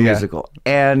 Everybody loves a musical.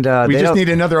 And we just need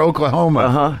another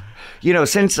Oklahoma.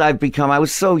 Since I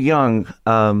was so young.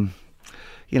 I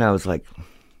was like,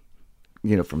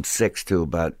 from 6 to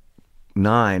about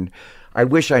 9. I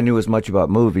wish I knew as much about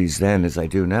movies then as I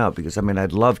do now, because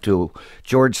I'd love to.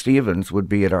 George Stevens would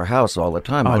be at our house all the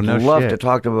time. I'd love to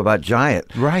talk to him about Giant.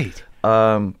 Right.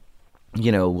 William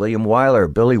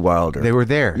Wyler, Billy Wilder. They were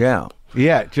there. Yeah.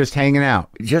 Yeah, just hanging out.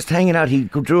 He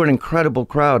drew an incredible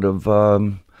crowd of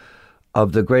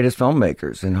the greatest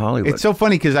filmmakers in Hollywood. It's so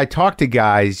funny because I talk to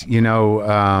guys,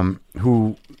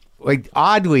 who, like,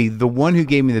 oddly, the one who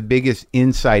gave me the biggest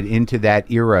insight into that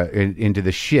era, into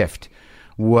the shift,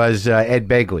 was Ed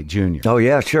Begley Jr. Oh,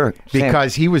 yeah, sure.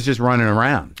 Because he was just running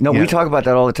around. No, we talk about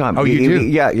that all the time. Oh, you do?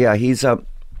 Yeah.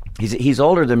 He's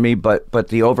older than me, but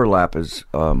the overlap is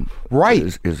right.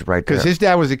 Is right there. Because his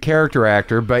dad was a character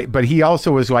actor, but he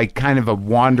also was like kind of a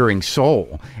wandering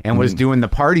soul and was doing the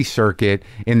party circuit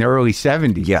in the early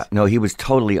 70s. Yeah, no, he was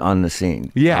totally on the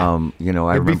scene. Yeah, I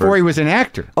remember before he was an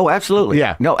actor. Oh, absolutely.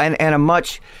 Yeah, no, and a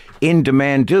much in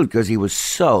demand dude because he was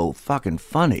so fucking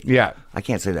funny. Yeah, I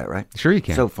can't say that, right? Sure, you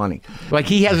can. So funny. Like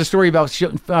he has a story about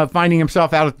finding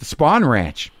himself out at the Spawn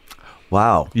Ranch.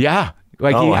 Wow. Yeah.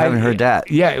 Like I haven't heard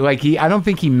that. Yeah, like I don't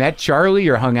think he met Charlie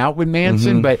or hung out with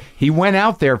Manson, but he went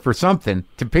out there for something,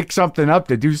 to pick something up,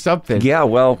 to do something. Yeah,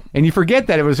 well. And you forget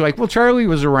that it was like, well, Charlie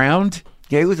was around.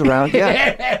 Yeah, he was around,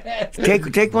 yeah.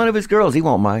 Take one of his girls, he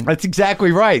won't mind. That's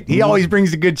exactly right. He always brings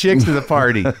the good chicks to the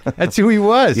party. That's who he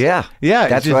was. Yeah.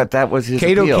 Yeah. That was his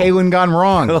Kato appeal. Kalin gone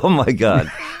wrong. Oh, my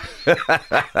God.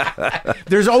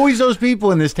 There's always those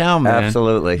people in this town, man.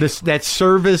 Absolutely. That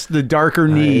service the darker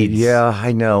needs. Yeah,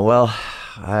 I know. Well,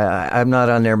 I'm not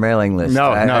on their mailing list.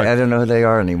 No. I don't know who they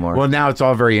are anymore. Well, now it's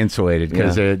all very insulated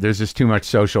because there's just too much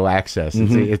social access.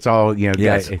 It's all,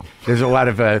 yes. There's a lot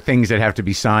of things that have to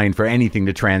be signed for anything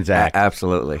to transact.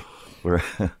 Absolutely.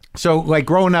 So, like,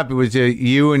 growing up, it was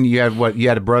you and you had what? You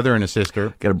had a brother and a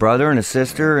sister. Got a brother and a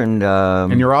sister, and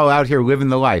you're all out here living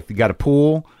the life. You got a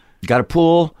pool.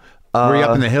 Were you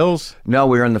up in the hills? No,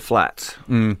 we were in the flats.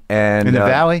 And in the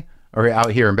valley, or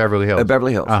out here in Beverly Hills?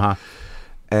 Beverly Hills.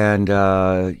 And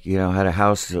uh-huh. had a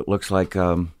house that looks like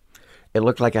it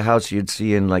looked like a house you'd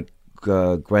see in like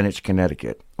Greenwich,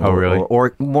 Connecticut.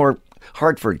 Or more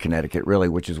Hartford, Connecticut, really,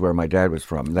 which is where my dad was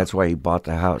from. That's why he bought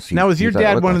the house. Now, was your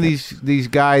dad one of these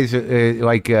guys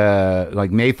like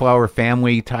Mayflower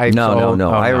family type?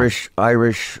 No. Irish.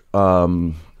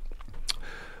 A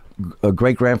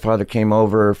great grandfather came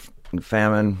over in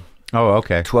famine. Oh,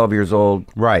 okay. 12 years old.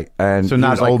 Right. And so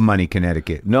not old money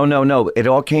Connecticut. No. It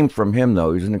all came from him,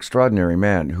 though. He was an extraordinary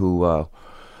man who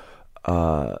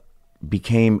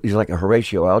he's like a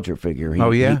Horatio Alger figure.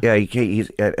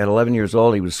 He's at 11 years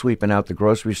old, he was sweeping out the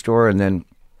grocery store, and then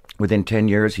within 10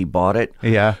 years, he bought it.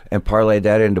 Yeah. And parlayed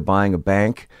that into buying a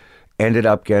bank. Ended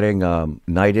up getting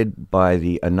knighted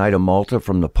by a Knight of Malta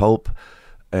from the Pope,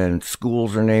 and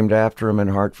schools are named after him in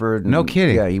Hartford. No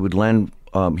kidding. Yeah, he would lend.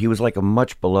 He was like a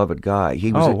much beloved guy.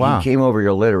 He came over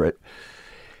illiterate,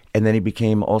 and then he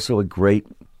became also a great,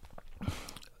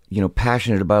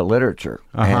 passionate about literature,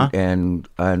 and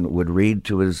would read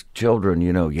to his children,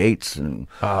 Yeats and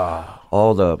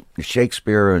all the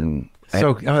Shakespeare and.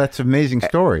 That's an amazing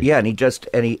story. Yeah, and he just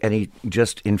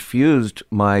infused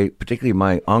particularly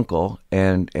my uncle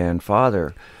and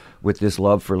father with this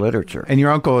love for literature. And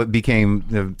your uncle became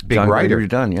the big writer.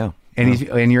 Dunne, yeah.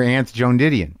 And your aunt's Joan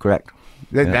Didion. Correct.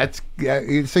 That's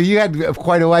so you had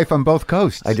quite a life on both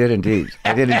coasts. I did indeed.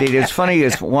 It's funny.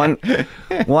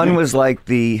 One was like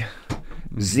the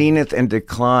zenith and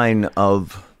decline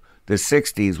of the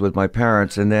 60s with my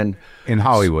parents, and then in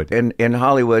Hollywood. In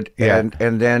Hollywood, yeah.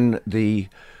 and then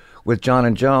with John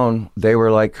and Joan, they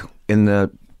were like in the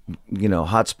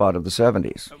hot spot of the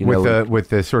 70s. With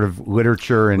the sort of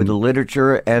literature and with the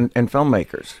literature and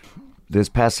filmmakers. This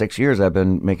past 6 years, I've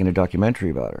been making a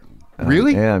documentary about her.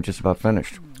 Really? Yeah, I'm just about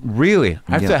finished. Really?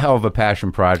 That's a hell of a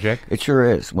passion project. It sure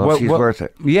is. Well, she's worth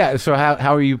it. Yeah. So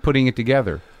how are you putting it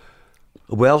together?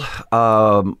 Well,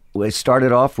 we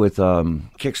started off with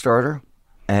Kickstarter,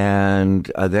 and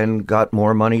I then got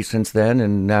more money since then,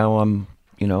 and now I'm,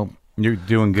 You're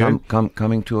doing good.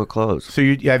 Coming to a close.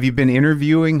 So have you been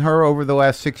interviewing her over the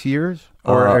last 6 years?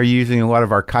 Or are you using a lot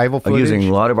of archival footage? I'm using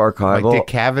a lot of archival. Like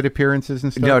Dick Cavett appearances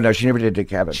and stuff? No, she never did Dick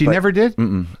Cavett. She never did?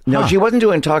 Mm-mm. No, she wasn't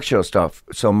doing talk show stuff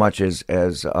so much as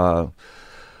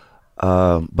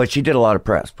but she did a lot of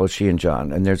press, both she and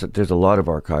John. And there's a lot of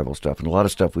archival stuff and a lot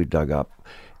of stuff we dug up.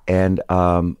 And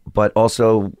but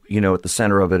also, at the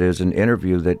center of it is an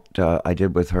interview that I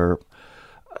did with her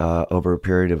over a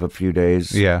period of a few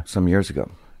days some years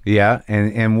ago. Yeah,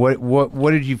 and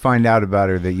what did you find out about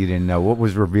her that you didn't know? What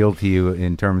was revealed to you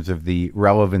in terms of the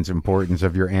relevance, importance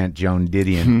of your Aunt Joan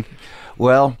Didion?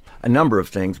 Well, a number of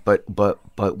things, but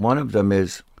one of them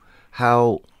is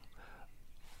how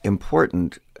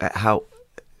important and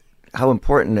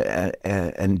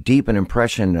deep an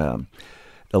impression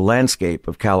the landscape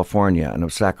of California and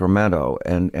of Sacramento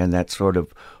and that sort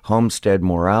of homestead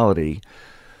morality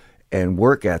and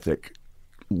work ethic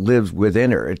lives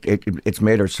within her. It's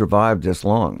made her survive this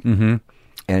long,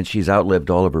 and she's outlived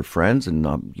all of her friends and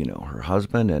her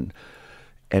husband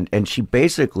and she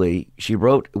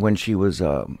wrote when she was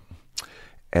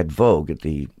at Vogue at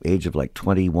the age of like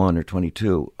 21 or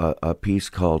 22 a piece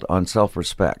called On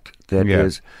Self-Respect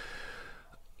that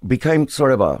became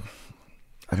sort of a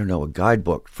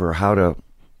guidebook for how to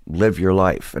live your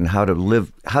life and how to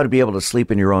be able to sleep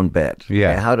in your own bed,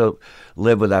 and how to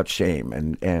live without shame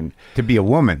and to be a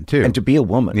woman too, and to be a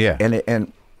woman, and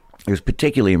it was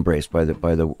particularly embraced by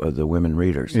the women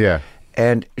readers,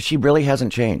 and she really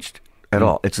hasn't changed at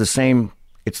all. It's the same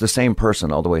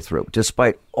person all the way through,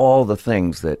 despite all the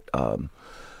things that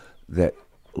that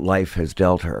life has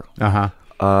dealt her.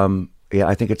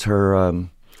 I think it's her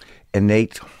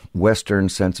innate Western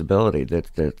sensibility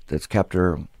that's kept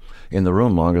her in the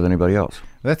room longer than anybody else.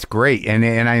 That's great, and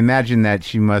I imagine that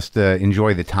she must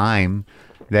enjoy the time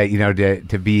that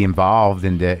to be involved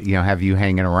and to have you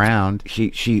hanging around.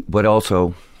 What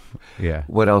also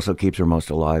keeps her most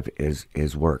alive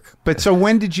is work. But so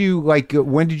when did you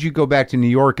go back to New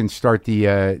York and start the?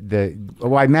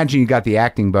 Well, I imagine you got the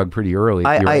acting bug pretty early.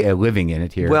 You're living in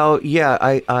it here. Well, yeah,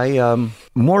 I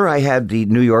had the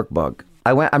New York bug.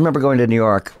 I remember going to New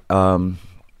York.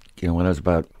 When I was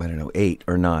about, 8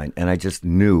 or 9, and I just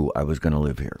knew I was going to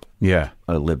live here. Yeah.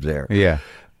 I lived there. Yeah.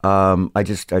 I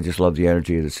just loved the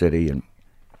energy of the city, and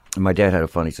my dad had a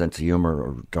funny sense of humor,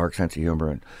 or dark sense of humor,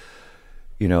 and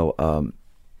we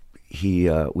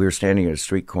were standing at a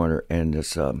street corner, and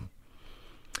this and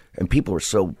people were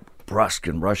so brusque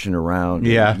and rushing around.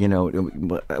 Yeah.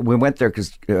 We went there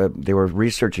because they were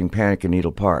researching Panic in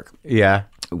Needle Park. Yeah.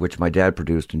 Which my dad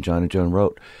produced and John and Joan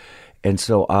wrote, and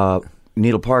so.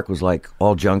 Needle Park was like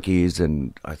all junkies,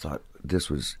 and I thought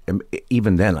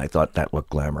even then I thought that looked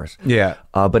glamorous. Yeah.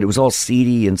 But it was all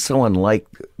seedy and so unlike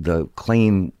the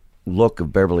clean look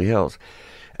of Beverly Hills.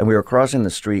 And we were crossing the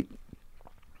street,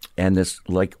 and this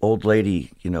like old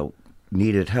lady,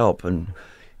 needed help, and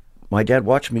my dad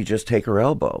watched me just take her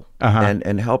elbow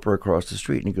and help her across the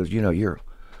street, and he goes, "You're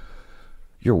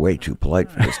way too polite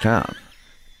for this town."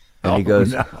 And he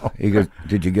goes,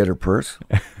 "Did you get her purse?"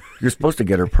 You're supposed to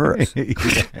get her purse.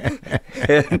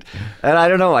 and I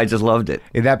don't know, I just loved it.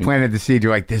 And that planted the seed.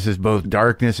 You're like, this is both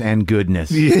darkness and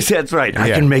goodness. Yes, that's right. I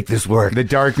can make this work. The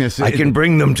darkness. I can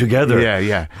bring them together.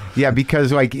 Yeah,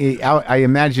 because like I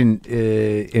imagine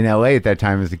in L.A. at that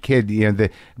time as a kid,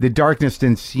 the darkness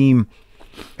didn't seem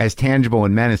as tangible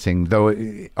and menacing, though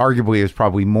arguably it was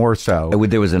probably more so.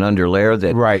 There was an underlayer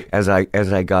that as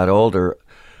I got older,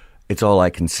 it's all I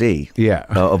can see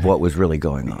of what was really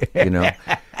going on,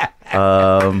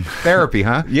 Therapy,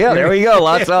 huh? Yeah, there we go.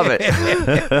 Lots of it.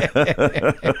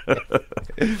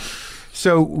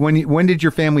 So when did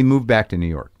your family move back to New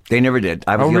York? They never did.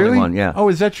 I was the only one, yeah. Oh,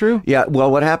 is that true? Yeah, well,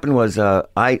 what happened was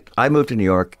I moved to New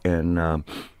York in the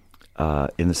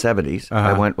 70s.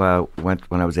 I went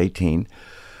when I was 18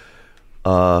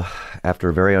 after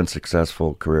a very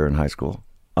unsuccessful career in high school.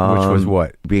 Which was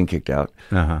what? Being kicked out.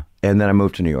 And then I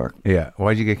moved to New York. Yeah.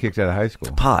 Why'd you get kicked out of high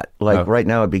school? Pot. Right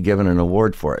now I'd be given an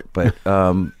award for it. But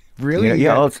really?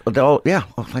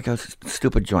 like a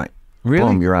stupid joint. Really?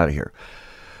 Boom, you're out of here.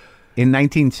 In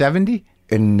 1970?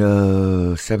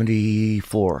 In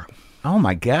 74. Oh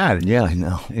my God! Yeah, I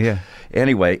know. Yeah.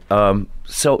 Anyway,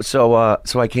 so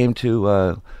I came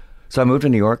to, so I moved to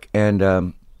New York,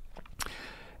 and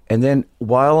then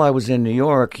while I was in New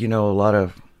York, a lot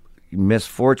of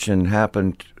misfortune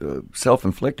happened,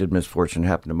 self-inflicted misfortune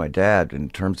happened to my dad in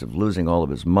terms of losing all of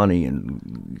his money,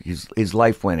 and his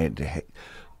life went into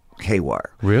haywire.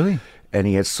 Really? And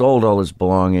he had sold all his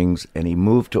belongings, and he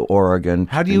moved to Oregon.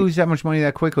 How do you lose that much money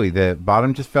that quickly? The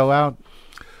bottom just fell out?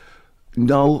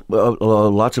 No,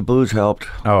 lots of booze helped.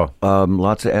 Oh.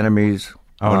 Lots of enemies.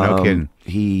 Oh, no kidding.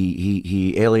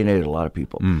 He alienated a lot of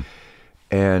people.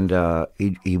 And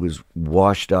he was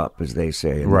washed up, as they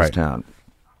say, in this town.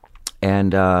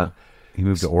 And he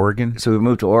moved to Oregon? So we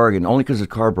moved to Oregon only because his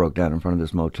car broke down in front of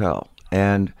this motel.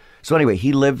 And so anyway,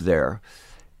 he lived there.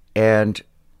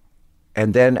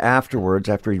 And then afterwards,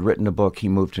 after he'd written a book, he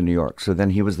moved to New York. So then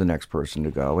he was the next person to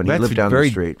go. And he lived down the street.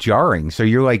 That's very jarring. So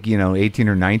you're like, 18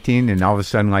 or 19, and all of a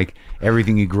sudden, like,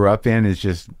 everything you grew up in is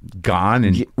just gone,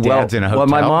 and Dad's in a hotel?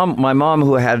 Well, my mom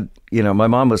who had, my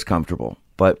mom was comfortable,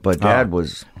 but Dad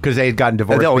was... Because they had gotten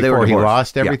divorced before he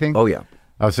lost everything? Yeah. Oh, yeah.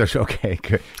 Oh, so okay,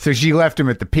 good. So she left him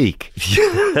at the peak. She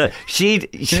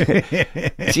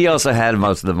also had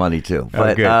most of the money, too.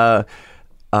 But,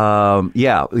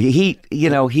 yeah,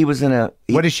 he was in a...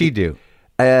 What does she do?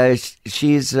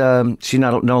 She's no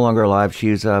longer alive. She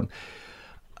was a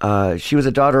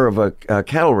daughter of a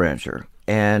cattle rancher,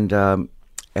 and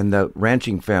the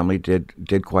ranching family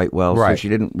did quite well. Right. So she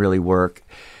didn't really work.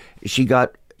 She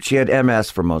had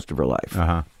MS for most of her life.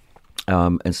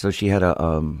 And so she had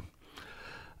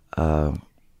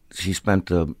she spent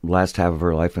the last half of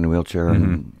her life in a wheelchair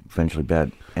and eventually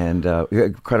bed. And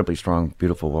incredibly strong,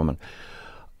 beautiful woman.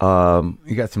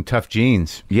 You got some tough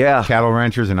genes. Yeah. Cattle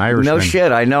ranchers and Irishmen. No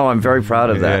shit. I know. I'm very proud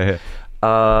of that.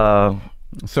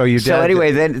 So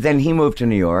anyway, then he moved to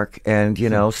New York and,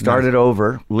 started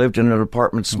over, lived in an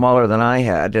apartment smaller than I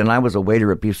had, and I was a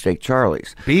waiter at Beefsteak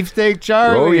Charlie's. Beefsteak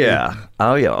Charlie?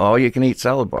 Oh, yeah. All you can eat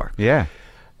salad bar. Yeah.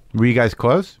 Were you guys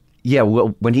close? Yeah.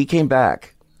 Well, when he came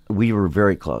back, we were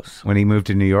very close. When he moved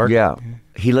to New York? Yeah.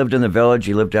 He lived in the Village.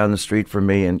 He lived down the street from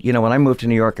me. And, when I moved to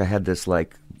New York, I had this,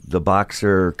 like, the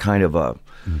boxer kind of a,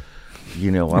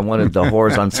 I wanted the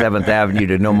whores on 7th Avenue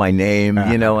to know my name,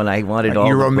 and I wanted all...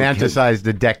 You romanticized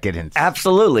the decadence.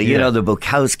 Absolutely. The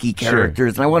Bukowski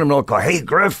characters. And I wanted them to all go, hey,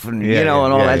 Griffin, and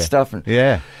all that stuff.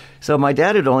 And so my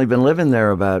dad had only been living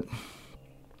there about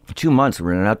 2 months. We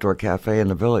were in an outdoor cafe in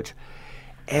the Village.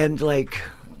 And, like,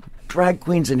 drag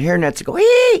queens and hairnets go,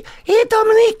 hey,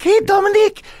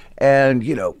 Dominique. And,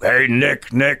 hey,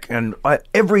 Nick. And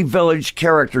every Village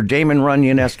character, Damon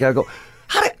Runyon-esque, I go,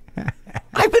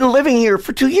 I've been living here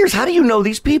for 2 years. How do you know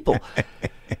these people?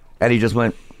 And he just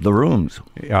went, the rooms.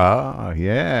 Oh,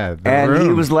 yeah. And he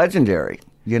was legendary,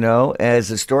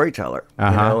 as a storyteller.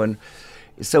 And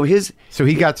so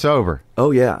he got sober.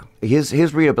 Oh, yeah.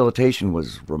 His rehabilitation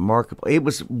was remarkable. It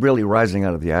was really rising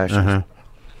out of the ashes.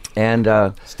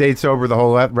 And stayed sober the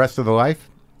whole rest of the life?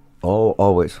 Oh,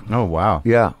 always. Oh, wow.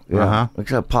 Yeah.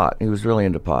 Except pot. He was really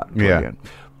into pot. Yeah.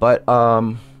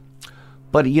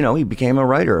 But he became a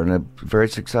writer and a very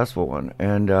successful one.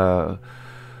 And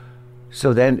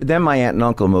so then my aunt and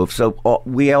uncle moved. So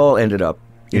we all ended up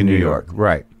in New York.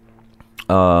 Right.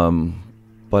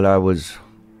 But I was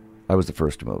the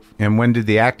first to move. And when did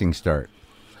the acting start?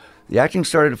 The acting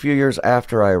started a few years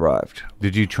after I arrived.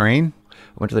 Did you train? I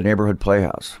went to the neighborhood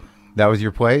playhouse. That was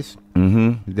your place?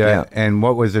 Mm-hmm. Yeah. And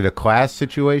what was it, a class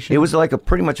situation? It was like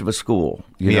pretty much of a school.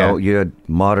 You know, you had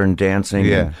modern dancing,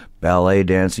 and ballet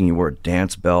dancing. You wore a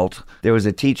dance belt. There was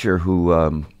a teacher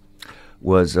who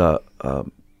was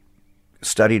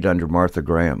studied under Martha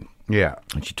Graham. Yeah.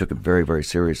 And she took it very, very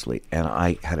seriously. And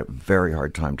I had a very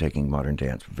hard time taking modern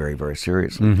dance very, very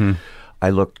seriously. Mm-hmm. I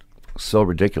looked so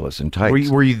ridiculous in tights.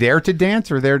 Were you there to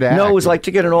dance or there to act? No, it was like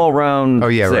to get an all-round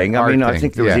thing. I mean, I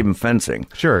think there was even fencing.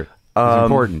 Sure. It's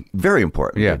important. Very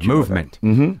important. Yeah, movement.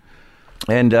 Mm-hmm.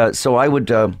 And so I would,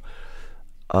 but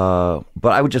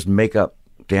I would just make up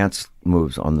dance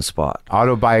moves on the spot.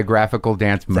 Autobiographical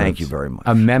dance moves. Thank you very much.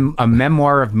 A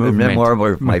memoir of movement. A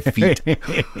memoir of my feet.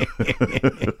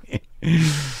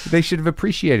 They should have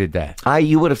appreciated that.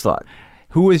 You would have thought.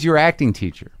 Who was your acting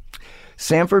teacher?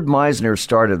 Sanford Meisner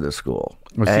started the school.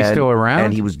 Was he still around?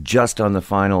 And he was just on the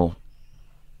final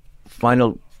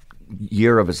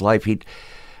year of his life. He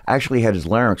actually had his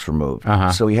larynx removed.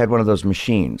 So he had one of those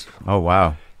machines. Oh,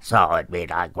 wow. So it'd be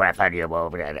like, Griffin, you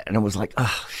moved it. And it was like,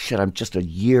 oh, shit, I'm just a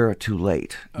year too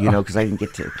late, because I didn't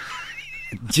get to.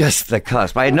 just the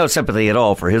cusp. I had no sympathy at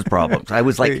all for his problems. I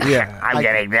was like, I'm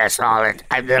getting this all it.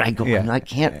 And then I go, I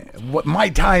can't. What my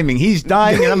timing? He's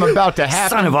dying, and I'm about to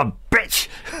happen. Son of a bitch!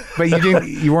 But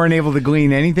you weren't able to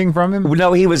glean anything from him?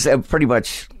 No, he was pretty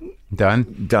much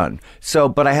done. So,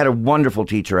 but I had a wonderful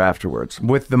teacher afterwards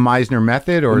with the Meisner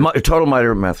method, or total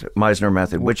Meisner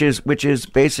method, which is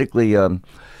basically.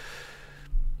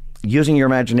 Using your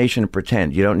imagination to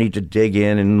pretend. You don't need to dig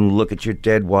in and look at your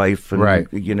dead wife. And, right.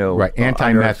 Right.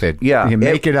 Anti-method. Yeah. You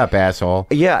make it up, asshole.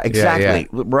 Yeah, exactly.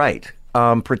 Yeah. Right.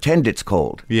 Pretend it's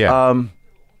cold. Yeah. And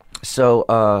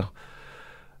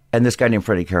this guy named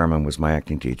Freddie Karaman was my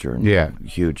acting teacher. And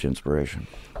huge inspiration.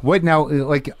 What now,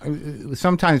 like,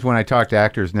 sometimes when I talk to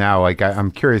actors now, like,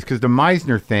 I'm curious, because the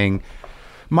Meisner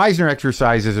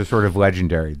exercises are sort of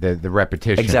legendary, the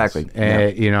repetitions. Exactly.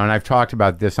 And I've talked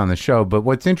about this on the show, but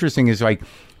what's interesting is, like,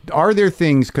 are there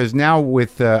things, because now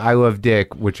with I Love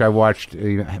Dick, which I watched,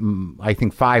 I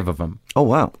think 5 of them. Oh,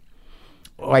 wow.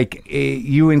 Like,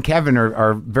 you and Kevin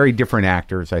are very different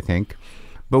actors, I think.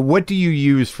 But what do you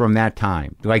use from that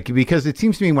time? Like, because it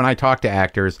seems to me when I talk to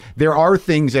actors, there are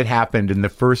things that happened in the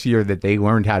first year that they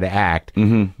learned how to act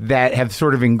that have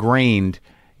sort of ingrained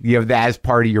that as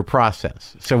part of your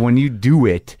process. So when you do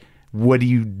it, what do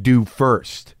you do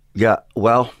first? Yeah,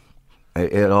 well,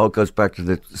 it all goes back to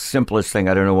the simplest thing.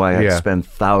 I don't know why I had to spend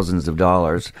thousands of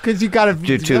dollars. Because you got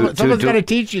to, someone's got to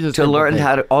teach you this. To learn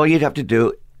how to, all you'd have to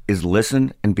do is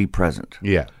listen and be present.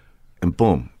 Yeah. And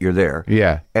boom, you're there.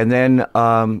 Yeah. And then,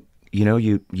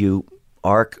 you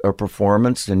arc a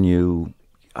performance and you,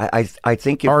 I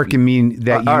think. Arc, you mean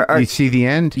that you see the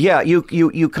end? Yeah,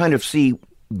 you kind of see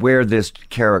where this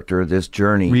character, this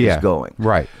journey is going.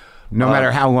 Right. No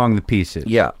matter how long the piece is.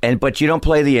 Yeah. But you don't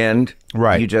play the end.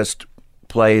 Right. You just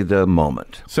play the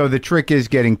moment. So the trick is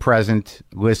getting present,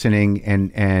 listening,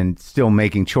 and still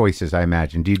making choices, I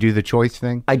imagine. Do you do the choice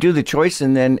thing? I do the choice,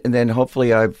 and then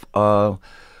hopefully I've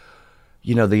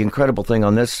the incredible thing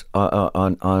on this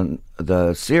on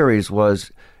the series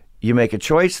was you make a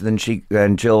choice, then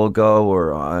Jill will go,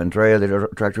 or Andrea, the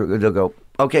director, they'll go,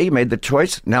 okay, you made the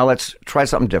choice. Now let's try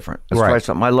something different. Let's try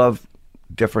something. I love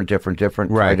different.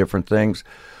 Try different things.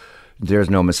 There's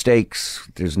no mistakes.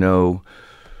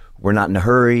 We're not in a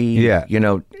hurry. Yeah.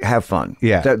 Have fun.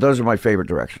 Yeah. Those are my favorite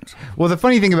directions. Well, the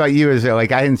funny thing about you is that,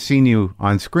 like, I hadn't seen you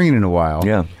on screen in a while.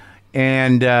 Yeah.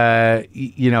 And,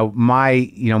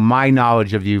 my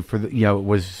knowledge of you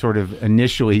was sort of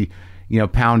initially,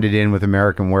 pounded in with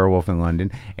American Werewolf in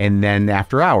London, and then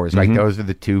After Hours. Like, those are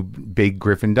the 2 big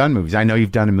Griffin Dunne movies. I know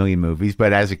you've done a million movies,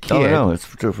 but as a kid... Oh, no, it's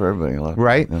true for everybody.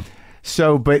 Right? Yeah.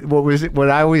 So, but what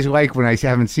I always like when I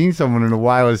haven't seen someone in a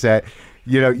while is that,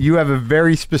 you have a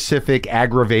very specific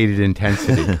aggravated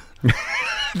intensity.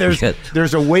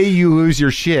 There's a way you lose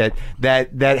your shit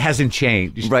that hasn't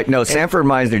changed. Right. No, Sanford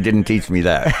Meisner didn't teach me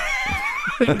that.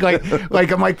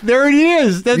 like I'm like, there it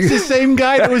is. That's the same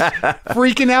guy that was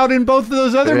freaking out in both of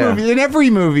those other movies, in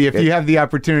every movie, if you have the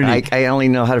opportunity. I only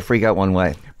know how to freak out one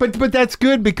way. But that's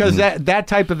good, because that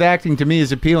type of acting to me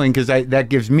is appealing, because that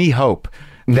gives me hope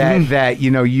that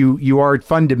you are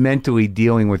fundamentally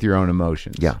dealing with your own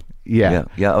emotions. Yeah.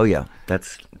 Oh yeah.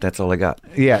 That's all I got.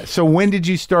 Yeah. So when did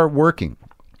you start working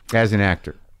as an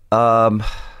actor? It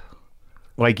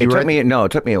took me a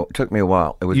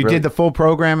while. It was did the full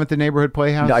program at the Neighborhood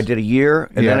Playhouse? No, I did a year,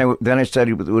 and then I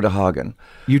studied with Uta Hagen.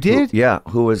 You did?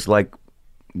 Who was like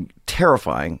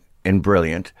terrifying and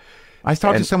brilliant. I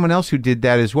talked to someone else who did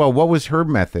that as well. What was her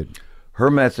method? Her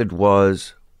method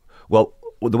was, well,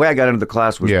 the way I got into the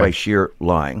class was by sheer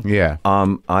lying. Yeah.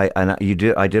 I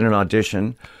did an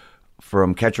audition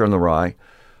from Catcher in the Rye.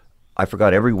 I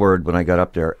forgot every word when I got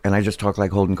up there, and I just talked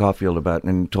like Holden Caulfield about,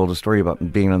 and told a story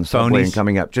about being on the subway and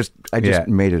coming up. I just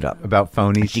made it up. About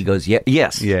phonies? And she goes,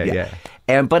 yes. Yeah.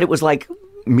 But it was like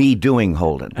me doing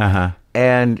Holden. Uh-huh.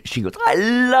 And she goes, I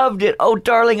loved it. Oh,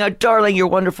 darling, you're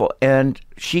wonderful. And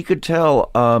she could tell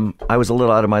I was a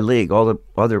little out of my league.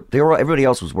 Everybody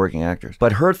else was working actors.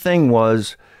 But her thing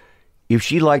was, if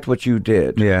she liked what you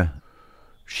did,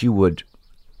 she would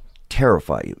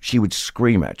terrify you. She would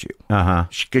scream at you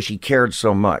because she cared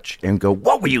so much, and go,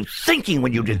 what were you thinking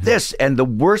when you did this? And the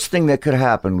worst thing that could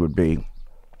happen would be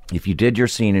if you did your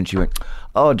scene and she went,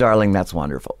 oh, darling, that's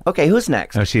wonderful. Okay, who's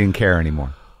next? No, she didn't care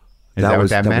anymore. Is that what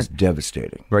that meant? Was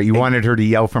devastating. Right, you wanted her to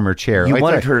yell from her chair. You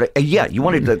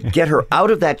wanted to get her out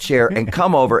of that chair and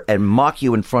come over and mock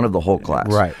you in front of the whole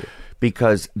class. Right.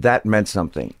 Because that meant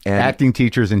something. And acting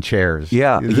teachers in chairs.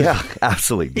 Yeah,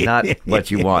 absolutely. Not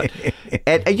what you want.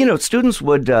 And students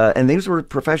would, and these were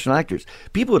professional actors,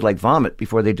 people would like vomit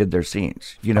before they did their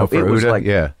scenes. For it was Uta? like,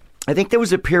 I think there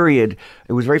was a period,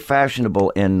 it was very fashionable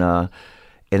in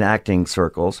in acting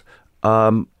circles,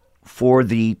 for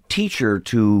the teacher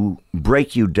to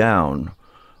break you down,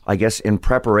 I guess, in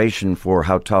preparation for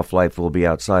how tough life will be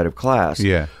outside of class.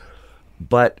 Yeah.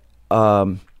 But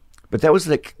that was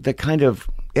the kind of,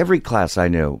 every class I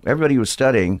knew, everybody who was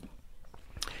studying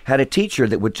had a teacher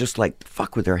that would just like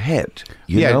fuck with their head.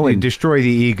 You know? And destroy the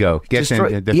ego, get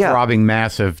the throbbing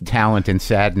mass of talent and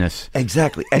sadness.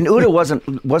 Exactly. And Uda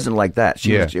wasn't like that.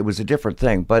 It was a different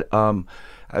thing. But I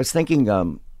was thinking,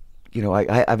 you know,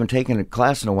 I haven't taken a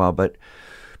class in a while, but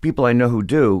people I know who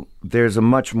do, there's a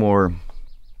much more,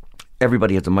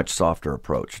 everybody has a much softer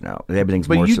approach now. Everything's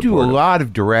more supportive. But you do a lot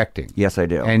of directing. Yes, I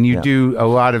do. And you do a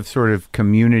lot of sort of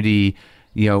community,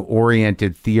 you know,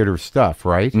 oriented theater stuff,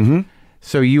 right? Mm-hmm.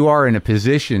 So you are in a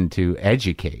position to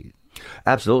educate.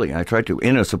 Absolutely. I try to,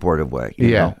 in a supportive way.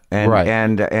 You know? Right.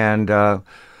 And I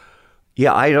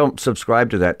don't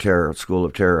subscribe to that school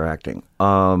of terror acting.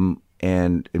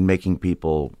 And making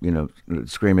people, you know,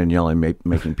 screaming and yelling,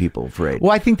 making people afraid.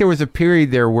 Well, I think there was a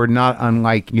period there where, not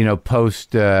unlike, you know,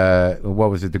 post, what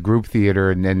was it, the group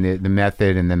theater, and then the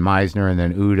Method, and then Meisner, and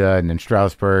then Uda, and then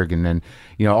Strasberg, and then,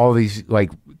 you know, all these, like,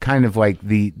 kind of like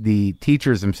the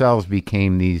teachers themselves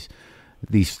became these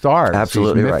stars.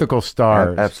 Absolutely, these mythical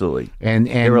stars. Absolutely. And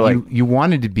you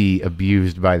wanted to be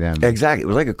abused by them. Exactly. It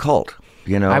was like a cult,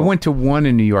 you know. I went to one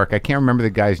in New York. I can't remember the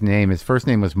guy's name. His first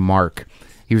name was Marc.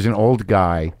 He was an old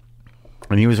guy,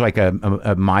 and he was like a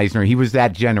Meisner. He was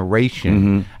that generation.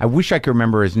 Mm-hmm. I wish I could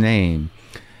remember his name,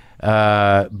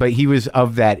 but he was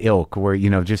of that ilk, where, you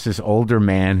know, just this older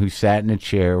man who sat in a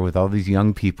chair with all these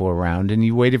young people around, and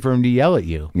you waited for him to yell at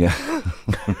you. Yeah.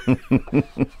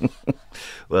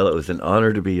 Well, it was an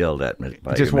honor to be yelled at.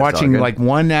 Just watching like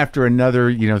one after another,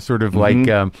 you know, sort of like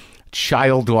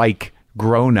childlike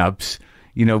grown-ups,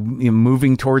 you know,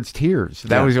 moving towards tears.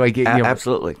 That was like, you know,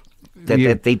 absolutely.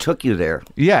 That they took you there.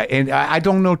 Yeah, and I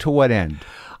don't know to what end.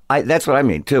 That's what I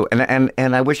mean, too.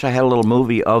 And I wish I had a little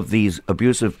movie of these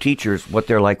abusive teachers, what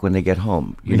they're like when they get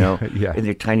home, you know, in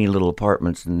their tiny little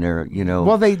apartments, and they're, you know.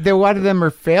 Well, a lot of them are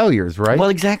failures, right? Well,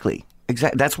 exactly.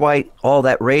 That's why all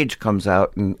that rage comes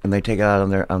out, and they take it out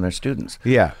on their students.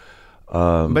 Yeah.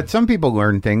 But some people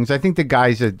learn things. I think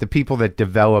the people that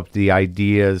developed the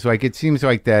ideas, like, it seems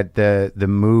like that the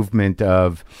movement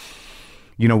of,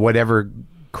 you know, whatever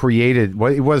created,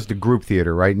 it was the group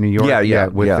theater, right, in New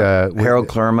York. With Harold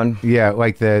Klerman. Yeah,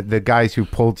 like the guys who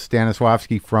pulled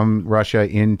Stanislavski from Russia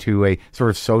into a sort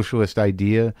of socialist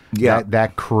idea. Yeah,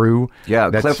 that crew. Yeah,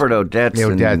 Clifford Odets,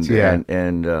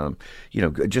 and you know,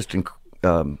 just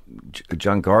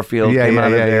John Garfield came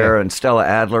out of there, and Stella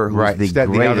Adler, who was the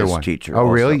greatest teacher. Oh,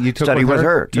 really? You took studied with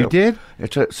her too. You did? I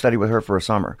studied with her for a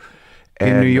summer.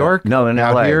 In New York? No, in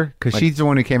out LA. Here? Because she's the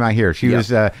one who came out here. She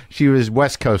was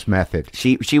West Coast method.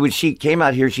 She came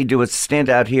out here. She'd do a stint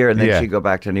out here, and then she'd go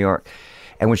back to New York.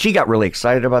 And when she got really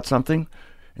excited about something,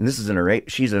 and this is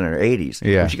she's in her 80s.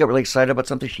 Yeah. When she got really excited about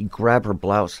something, she'd grab her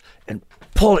blouse and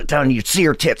pull it down, and you'd see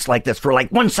her tits like this for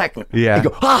like 1 second. Yeah. And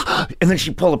go, and then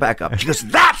she'd pull it back up. She goes,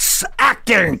 "That's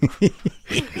acting."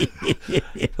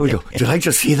 We go, "Did I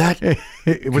just see that?"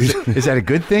 Is that a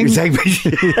good thing?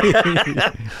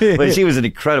 But she was an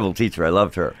incredible teacher. I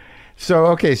loved her.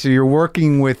 So you're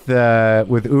working with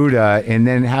Uda, and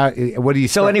then what do you?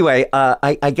 So anyway,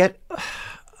 I get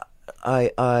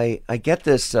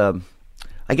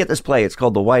this play. It's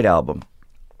called The White Album.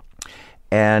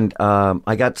 And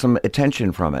I got some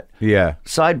attention from it. Yeah.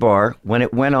 Sidebar, when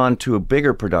it went on to a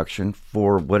bigger production,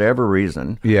 for whatever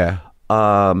reason,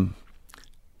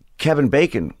 Kevin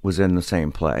Bacon was in the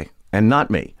same play, and not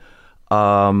me.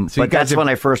 But that's when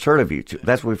I first heard of you two.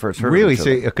 That's when we first heard of each other.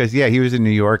 Really? Because, he was in New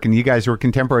York, and you guys were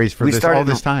contemporaries for all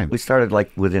this time. We started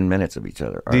like within minutes of each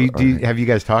other. Have you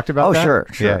guys talked about that? Oh,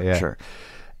 sure.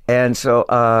 And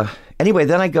so, anyway,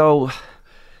 then I go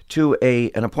to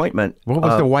an appointment. What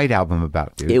was the White Album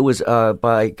about, dude? It was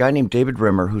by a guy named David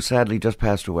Rimmer, who sadly just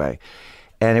passed away,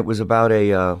 and it was about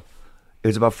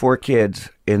four kids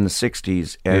in the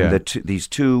 '60s, and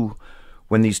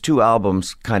when these two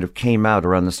albums kind of came out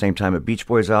around the same time, a Beach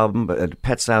Boys album,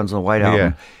 Pet Sounds, and the White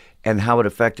Album, and how it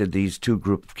affected these two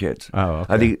group of kids. Oh,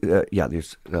 okay.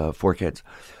 These four kids.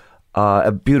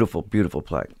 A beautiful, beautiful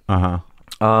play.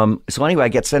 So anyway, I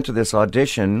get sent to this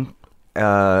audition.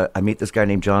 I meet this guy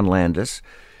named John Landis,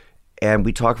 and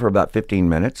we talk for about 15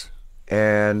 minutes.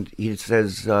 And he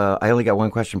says, "I only got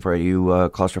one question for you. You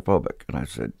claustrophobic?" And I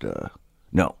said,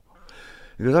 "No."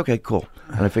 He goes, "Okay, cool."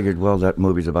 And I figured, well, that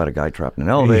movie's about a guy trapped in an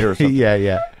elevator or something.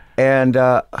 Yeah. And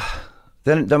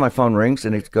then my phone rings,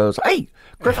 and it goes, "Hey,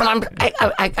 Griffin,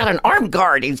 I got an armed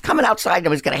guard. He's coming outside,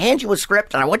 and he's going to hand you a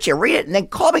script, and I want you to read it, and then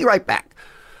call me right back."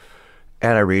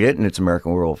 And I read it, and it's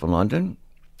American Werewolf in London.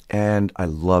 and I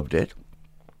loved it.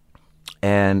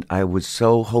 And I was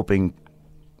so hoping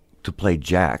to play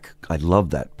Jack. I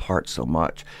loved that part so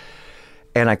much.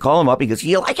 And I call him up. He goes,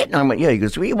 "You like it?" And I went, "Yeah." He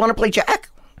goes, "Do you want to play Jack?"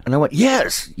 And I went,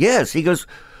 "Yes. He goes,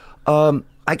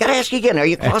 "I got to ask you again, are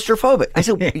you claustrophobic?" I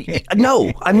said,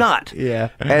 "No, I'm not." Yeah.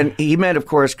 And he meant, of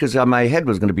course, because my head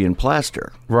was going to be in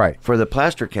plaster. Right. For the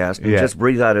plaster cast, and just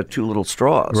breathe out of 2 little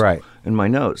straws. Right. In my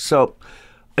nose. So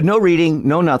no reading,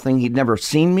 no nothing. He'd never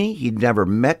seen me. He'd never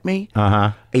met me.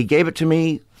 Uh-huh. He gave it to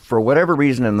me for whatever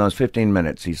reason. In those 15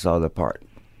 minutes, he saw the part.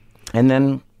 And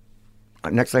then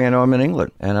next thing I know, I'm in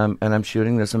England, and I'm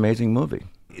shooting this amazing movie.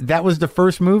 That was the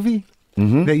first movie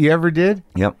that you ever did?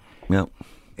 Yep.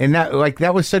 And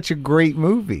that was such a great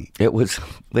movie. It was.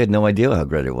 We had no idea how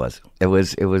great it was. It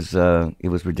was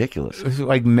ridiculous. It was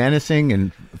like menacing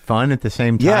and fun at the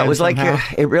same time. Yeah, it was somehow.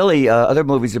 like it really. Other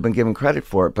movies have been given credit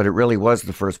for it, but it really was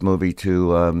the first movie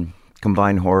to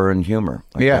combine horror and humor.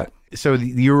 Like that. So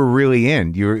you were really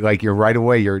in. You're right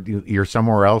away. You're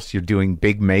somewhere else. You're doing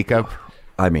big makeup.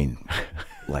 I mean,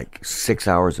 like 6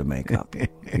 hours of makeup.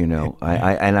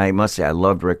 I must say I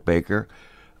loved Rick Baker.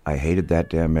 I hated that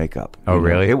damn makeup. Oh,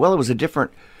 really? It was a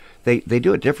different. They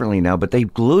do it differently now, but they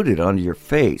glued it onto your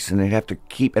face, and they'd have to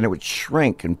and it would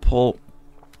shrink and pull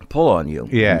on you.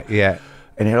 Yeah.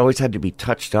 And it always had to be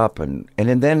touched up, and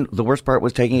then the worst part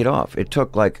was taking it off. It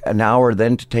took like an hour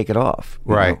then to take it off.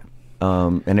 Right.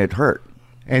 And it hurt.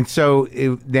 And so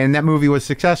then that movie was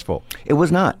successful. It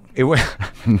was not. It was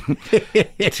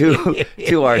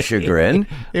to our chagrin.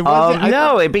 It wasn't.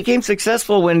 No, it became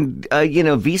successful when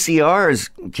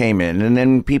VCRs came in, and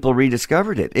then people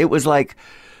rediscovered it. It was like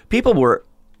people were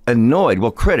annoyed.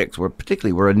 Well, critics were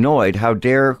annoyed. How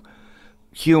dare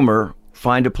humor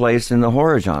find a place in the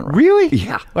horror genre? Really?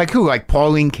 Yeah. Like who? Like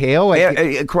Pauline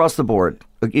Kael? Across the board.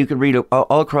 You could read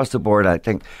all across the board, I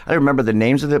think. I don't remember the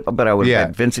names of it, but I would have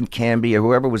had Vincent Canby or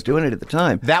whoever was doing it at the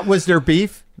time. That was their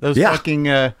beef? Those fucking...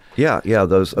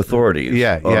 those authorities.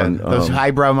 Those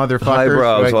highbrow motherfuckers.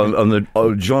 Highbrows on the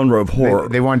genre of horror.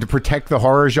 They wanted to protect the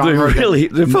horror genre.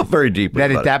 They felt very deep that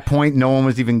at that point, no one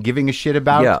was even giving a shit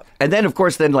about. Yeah. And then, of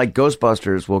course, like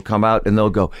Ghostbusters will come out and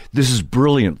they'll go, "This is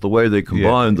brilliant, the way they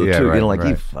combined the two." Right,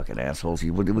 you fucking assholes.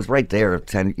 It was right there at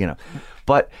 10,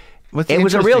 But... What's it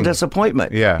was a real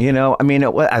disappointment. Yeah. I mean,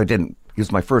 I didn't. It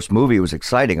was my first movie. It was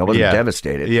exciting. I wasn't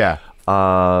devastated. Yeah.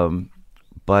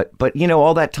 But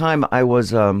all that time I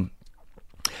was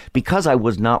because I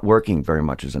was not working very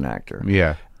much as an actor.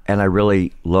 Yeah. And I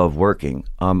really love working.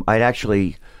 I'd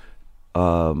actually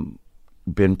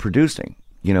been producing.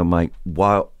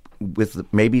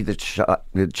 With maybe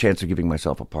the chance of giving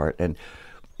myself a part. And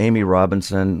Amy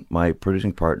Robinson, my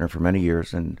producing partner for many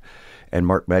years, and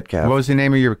Marc Metcalf. What was the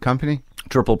name of your company?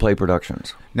 Triple Play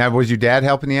Productions. Now, was your dad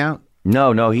helping you out?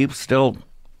 No, he was still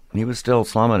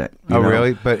slumming it. Oh,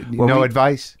 really? But no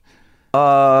advice?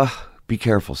 Be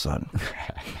careful, son.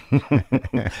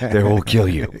 They will kill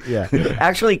you. Yeah.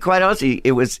 Actually, quite honestly,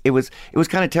 it was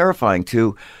kind of terrifying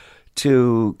to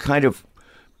kind of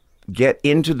get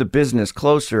into the business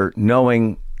closer,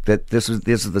 knowing that this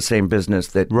is the same business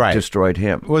that destroyed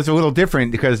him. It was a little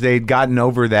different because they'd gotten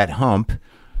over that hump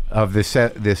of the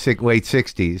late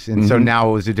 60s, and so now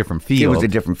it was a different field. It was a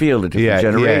different field, a different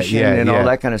generation, and all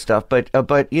that kind of stuff. But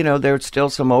there's still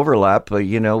some overlap,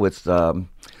 with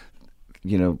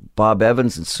Bob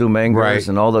Evans and Sue Mengers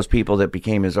and all those people that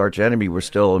became his arch enemy were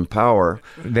still in power.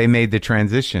 They made the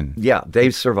transition. Yeah, they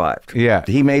survived. Yeah,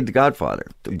 he made The Godfather,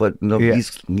 but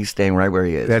he's staying right where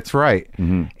he is. That's right.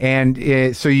 Mm-hmm.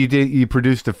 And so you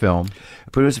produced a film. I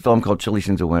produced a film called Chilly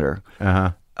Scenes of Winter.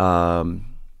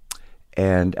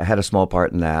 And I had a small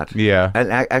part in that. Yeah.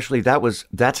 And actually,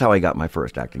 that's how I got my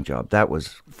first acting job. That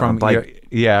was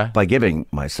by giving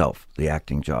myself the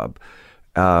acting job.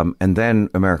 And then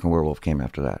American Werewolf came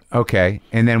after that. Okay.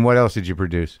 And then what else did you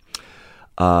produce?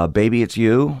 Baby, It's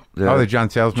You. The John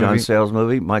Sayles movie. John Sayles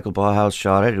movie. Michael Bauhaus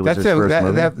shot it. It was his first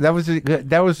movie.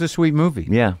 That was a sweet movie.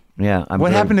 Yeah.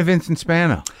 What happened to Vincent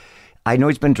Spano? I know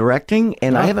he's been directing,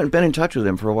 and I haven't been in touch with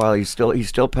him for a while. He's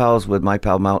still pals with my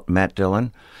pal Matt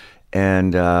Dillon.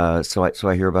 And so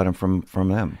I hear about him from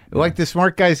them. Like the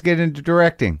smart guys get into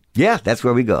directing. Yeah, that's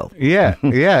where we go. Yeah,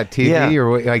 TV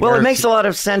or like. Well, it makes a lot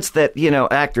of sense that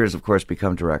actors, of course,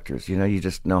 become directors. You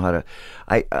just know how to.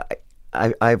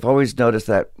 I've always noticed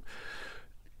that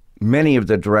many of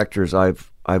the directors I've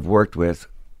worked with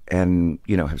and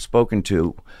have spoken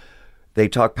to, they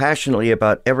talk passionately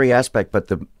about every aspect, but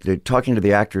the talking to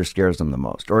the actor scares them the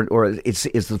most, or it's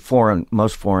the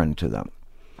most foreign to them.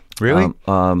 Really?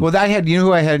 Well, I had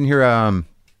who I had in here,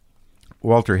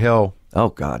 Walter Hill Oh,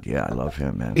 God, yeah, I love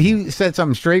him, man. He said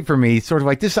something straight for me, sort of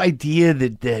like this idea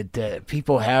that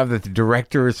people have that the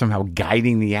director is somehow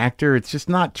guiding the actor. It's just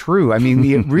not true. I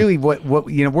mean, really, what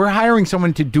we're hiring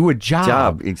someone to do a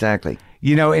job. Exactly.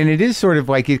 And it is sort of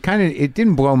like it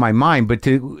didn't blow my mind, but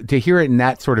to hear it in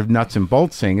that sort of nuts and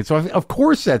bolts thing, and so of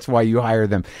course that's why you hire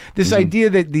them. This idea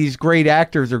that these great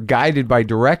actors are guided by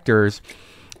directors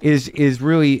is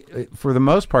really, for the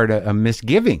most part, a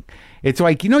misgiving. It's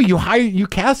like, you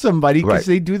cast somebody because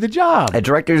they do the job. A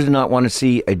director does not want to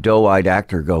see a doe-eyed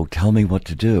actor go, tell me what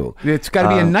to do. It's got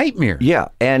to be a nightmare. Yeah,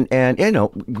 and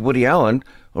Woody Allen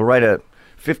will write a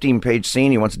 15-page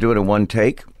scene. He wants to do it in one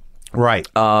take. Right.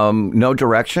 No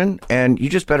direction, and you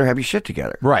just better have your shit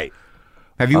together. Right.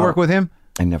 Have you worked with him?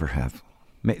 I never have.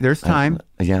 There's time.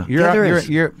 There is.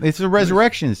 It's a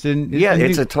resurrection. It's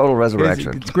a total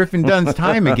resurrection. It's Griffin Dunne's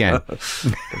time again.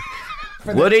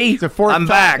 Woody, I'm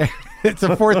back. It's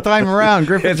the fourth time around.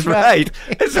 Griffin's back. Right.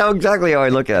 That's exactly how I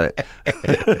look at it.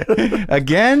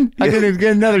 Again? I'm going to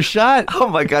get another shot? Oh,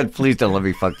 my God. Please don't let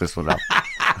me fuck this one up.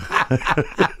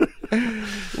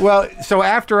 Well, so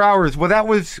After Hours, that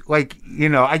was like,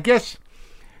 I guess,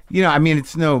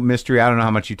 it's no mystery. I don't know how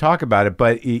much you talk about it,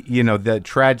 but, the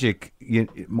tragic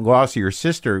loss of your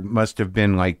sister must have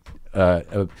been like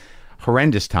a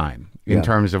horrendous time in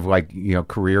terms of like,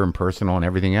 career and personal and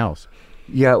everything else.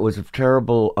 Yeah, it was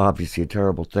obviously a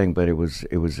terrible thing, but it was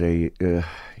a,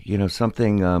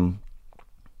 something,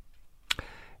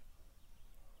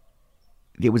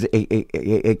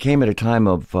 it came at a time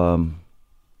of,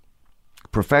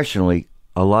 professionally,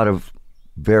 a lot of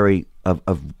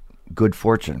of good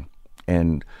fortune,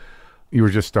 and you were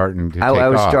just starting to. I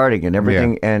was starting and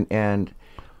everything, and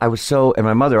I was and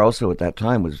my mother also at that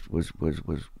time was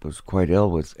quite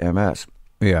ill with MS.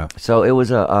 Yeah. So it was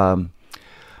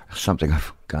something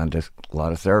I've gone to a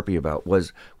lot of therapy about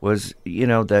was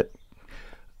that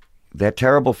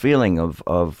terrible feeling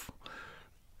of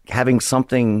having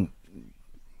something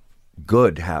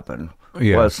good happen.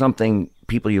 Yeah. Well, something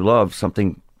people you love,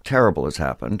 something terrible has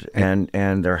happened, and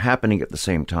they're happening at the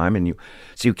same time, and you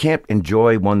can't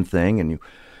enjoy one thing, and you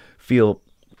feel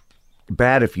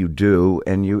bad if you do,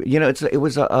 and it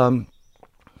was and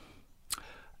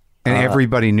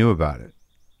everybody knew about it.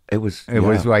 It was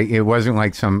like, it wasn't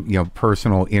like some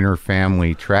personal inner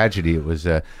family tragedy. It was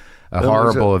a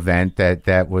horrible event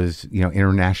that was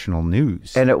international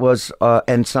news, and it was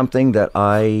and something that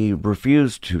I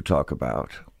refused to talk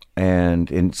about. And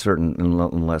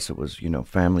unless it was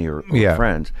family or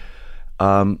friends,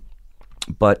 but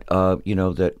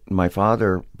that my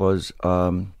father was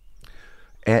and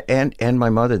my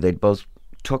mother, they both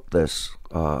took this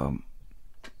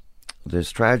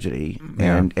tragedy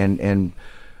and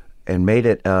made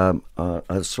it a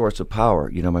source of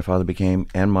power. My father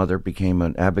and mother became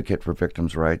an advocate for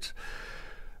victims' rights.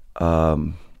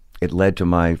 It led to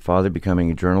my father becoming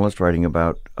a journalist, writing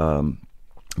about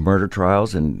murder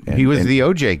trials, and he was the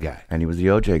OJ guy. And he was the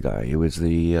OJ guy. He was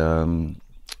the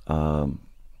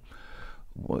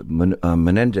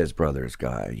Menendez brothers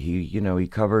guy. He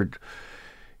covered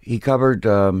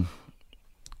all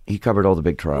the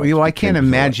big trials. Well, I can't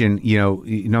imagine,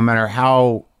 no matter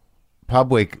how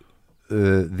public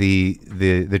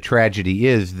the tragedy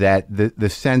is, that the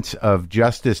sense of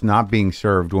justice not being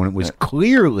served when it was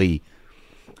clearly,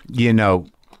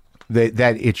 that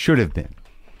it should have been.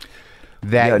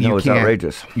 It's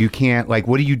outrageous. You can't, like,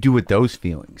 what do you do with those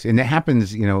feelings? And it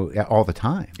happens, all the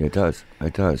time. It does.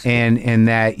 And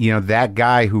that, that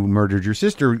guy who murdered your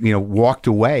sister, walked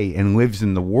away and lives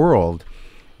in the world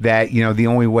that, the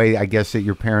only way, I guess, that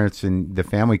your parents and the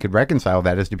family could reconcile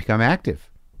that is to become active.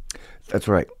 That's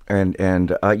right. And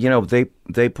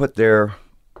they put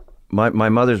my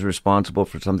mother's responsible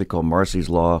for something called Marcy's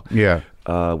Law. Yeah.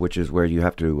 Which is where you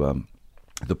have to,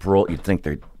 the parole, you'd think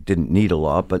they didn't need a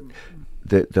law, but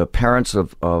the parents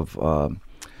of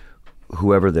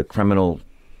whoever the criminal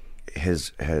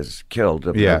has killed,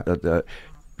 that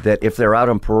if they're out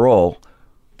on parole,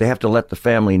 they have to let the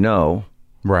family know,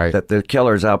 right, that the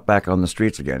killer's out back on the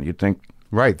streets again. You'd think,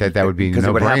 right, that would be because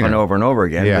it would happen over and over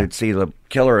again. Yeah. They'd see the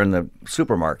killer in the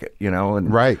supermarket,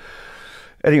 and right.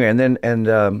 Anyway,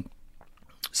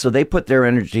 so they put their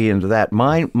energy into that.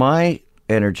 My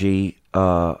energy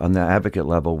on the advocate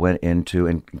level went into,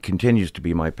 and continues to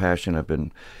be my passion, I've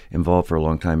been involved for a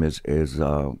long time, is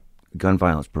gun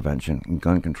violence prevention and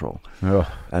gun control. Oh.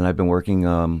 And I've been working,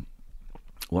 I'm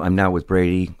now with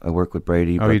Brady. I work with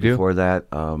Brady. Oh, but you do? Before that,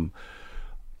 I've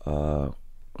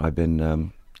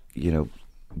been,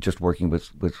 just working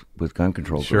with gun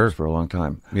control groups for a long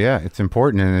time. Yeah, it's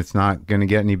important, and it's not going to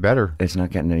get any better. It's not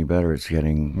getting any better. It's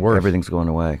getting worse. Everything's going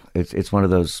away. It's one of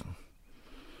those...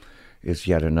 is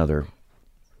yet another,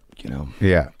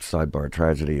 sidebar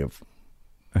tragedy of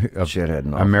shithead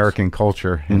and American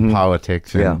culture and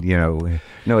politics, and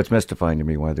No, it's mystifying to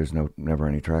me why there's never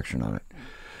any traction on it.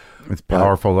 It's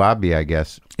powerful lobby, I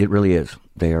guess. It really is.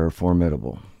 They are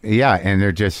formidable. Yeah, and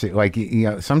they're just like,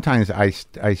 sometimes I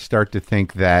start to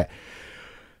think that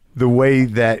the way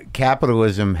that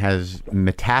capitalism has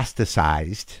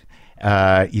metastasized,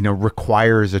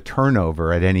 requires a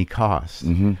turnover at any cost.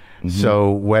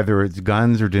 So whether it's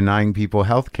guns or denying people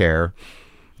health care,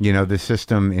 the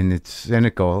system in its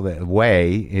cynical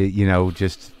way,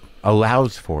 just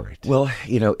allows for it. Well,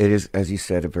 it is, as you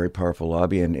said, a very powerful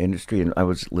lobby and industry. And I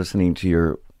was listening to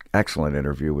your excellent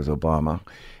interview with Obama,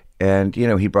 and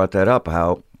he brought that up,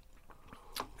 how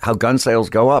gun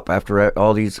sales go up after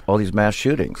all these mass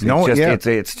shootings.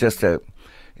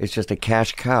 It's just a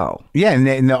cash cow. Yeah,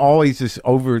 and always this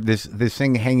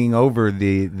thing hanging over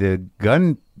the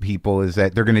gun people is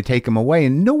that they're going to take them away,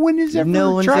 and no one has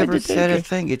ever said a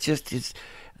thing. It's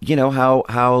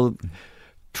how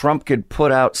Trump could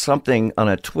put out something on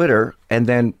a Twitter, and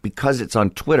then because it's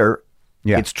on Twitter,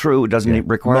 it's true. It doesn't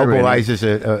require mobilizes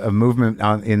a movement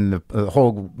in the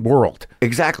whole world.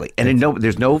 Exactly, and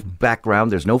there's no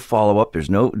background, there's no follow up,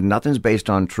 nothing's based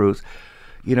on truth.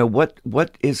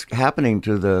 What is happening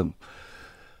to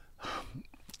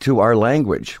our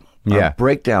language?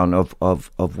 Breakdown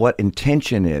of what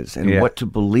intention is and what to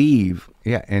believe.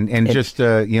 Yeah, and just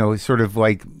sort of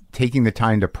like taking the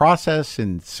time to process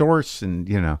and source, and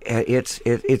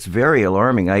it's very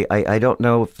alarming. I don't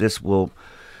know if this will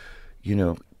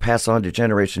pass on to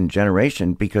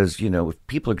generation, because if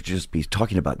people could just be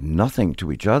talking about nothing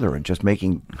to each other and just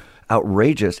making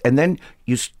outrageous, and then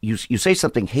you say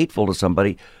something hateful to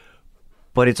somebody,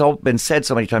 but it's all been said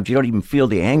so many times you don't even feel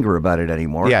the anger about it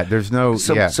anymore. Yeah, there's no.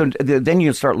 So then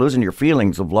you start losing your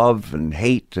feelings of love and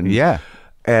hate,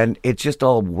 and it's just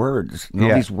all words.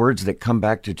 All these words that come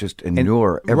back to just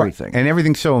inure everything, and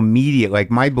everything's so immediate.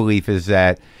 Like, my belief is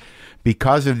that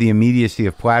because of the immediacy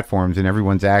of platforms and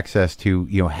everyone's access to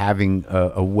having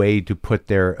a way to put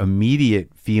their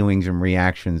immediate feelings and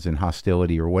reactions and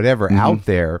hostility or whatever out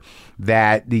there,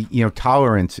 that the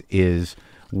tolerance is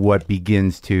what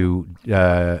begins to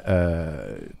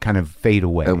kind of fade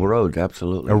away. Erode,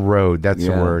 absolutely. Erode, that's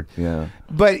the word. Yeah.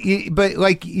 But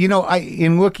like,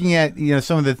 in looking at,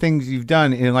 some of the things you've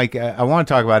done, and like, I want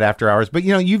to talk about After Hours, but,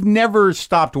 you've never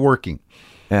stopped working.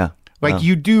 Yeah. Like,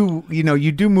 you do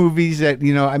movies that,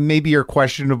 maybe are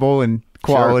questionable in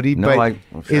quality, sure. but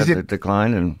is it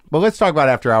decline? And well, let's talk about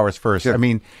After Hours first. Sure. I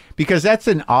mean, because that's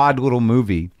an odd little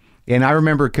movie. And I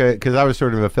remember because I was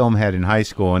sort of a film head in high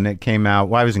school, and it came out,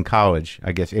 well, I was in college,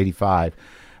 I guess, 85.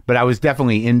 But I was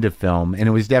definitely into film, and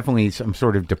it was definitely some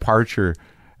sort of departure,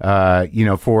 did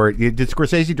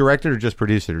Scorsese direct it or just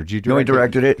produce it? Or did you direct No, he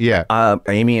directed it. Yeah.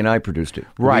 Amy and I produced it.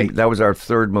 Right. That was our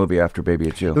third movie after Baby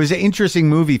It's You. It was an interesting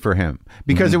movie for him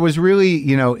because it was really,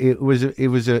 it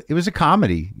was a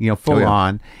comedy, full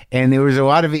on, and there was a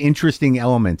lot of interesting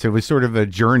elements. It was sort of a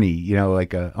journey,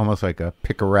 almost like a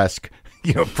picaresque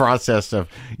process of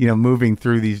moving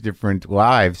through these different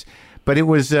lives, but it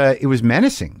was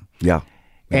menacing. Yeah.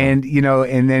 And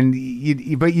and then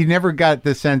but you never got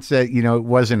the sense that it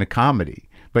wasn't a comedy,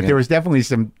 but there was definitely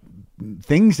some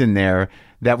things in there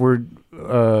that were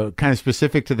kind of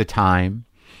specific to the time.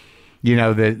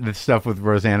 The stuff with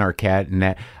Roseanne Arquette and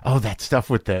that stuff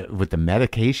with the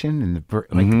medication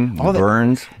and all the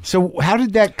burns. So how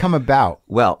did that come about?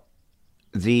 Well,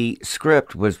 the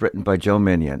script was written by Joe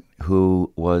Minion,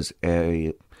 who was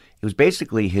it was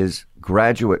basically his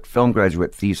film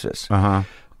graduate thesis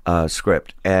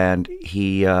script, and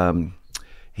he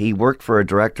worked for a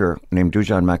director named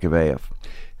Dusan Makeveyev,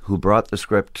 who brought the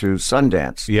script to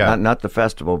Sundance, not the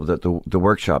festival, but the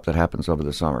workshop that happens over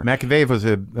the summer. Makeveyev was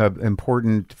an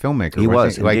important filmmaker. He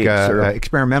was indeed,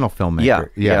 experimental filmmaker.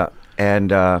 Yeah.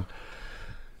 And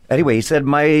anyway, he said,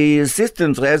 my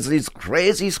assistant has this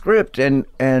crazy script, and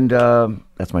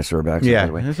that's my Serb accent, by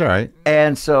the way. That's all right.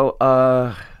 And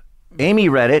so Amy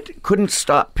read it, couldn't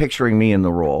stop picturing me in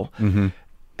the role,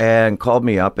 and called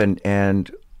me up,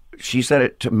 and she sent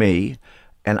it to me,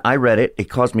 and I read it. It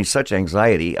caused me such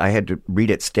anxiety. I had to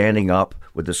read it standing up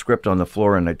with the script on the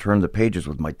floor, and I turned the pages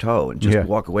with my toe and just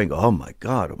walk away and go, oh my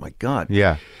God.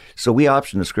 Yeah. So we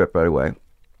optioned the script right away.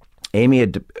 Amy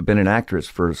had been an actress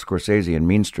for Scorsese in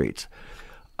Mean Streets.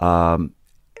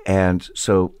 And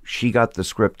so she got the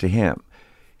script to him.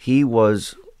 He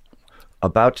was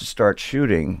about to start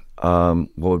shooting what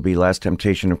would be Last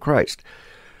Temptation of Christ.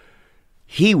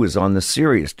 He was on the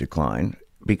serious decline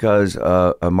because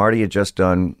Marty had just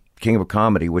done King of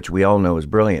Comedy, which we all know is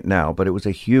brilliant now, but it was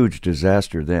a huge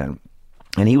disaster then.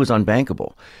 and he was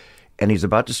unbankable. And he's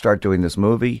about to start doing this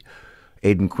movie.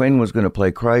 Aidan Quinn was going to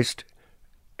play Christ,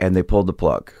 and they pulled the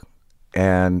plug.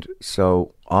 And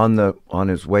so on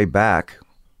his way back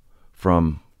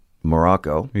from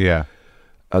Morocco,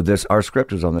 our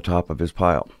script was on the top of his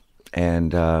pile,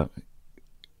 and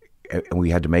we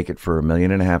had to make it for $1.5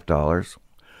 million.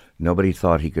 Nobody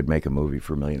thought he could make a movie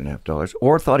for $1.5 million,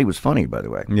 or thought he was funny, by the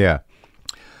way. Yeah,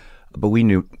 but we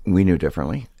knew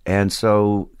differently, and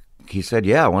so he said,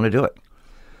 "Yeah, I want to do it."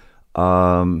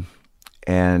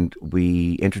 And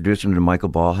we introduced him to Michael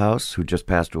Ballhaus, who just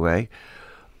passed away.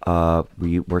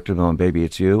 We worked with him on Baby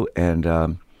It's You,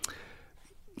 and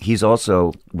he's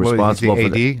also responsible for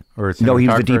the AD or no, he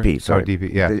was the DP. Sorry,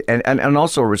 DP, yeah, and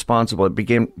also responsible. It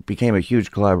became a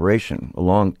huge collaboration, a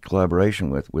long collaboration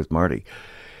with Marty,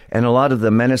 and a lot of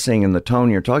the menacing and the tone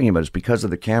you're talking about is because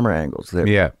of the camera angles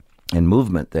and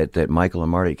movement that Michael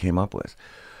and Marty came up with.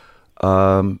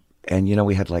 And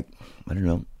we had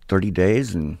 30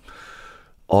 days and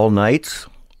all nights,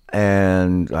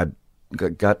 and I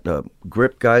got the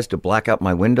grip guys to black out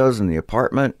my windows in the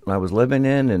apartment I was living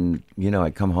in, and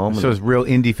I'd come home. So it was real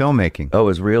indie filmmaking. Oh, it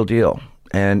was real deal.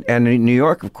 And in New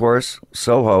York, of course,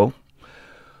 Soho,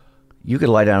 you could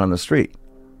lie down on the street,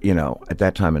 at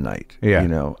that time of night. Yeah.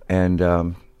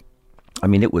 And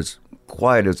it was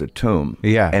quiet as a tomb.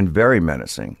 Yeah. And very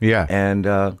menacing. Yeah. And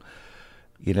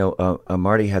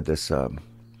Marty had this.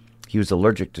 He was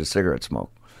allergic to cigarette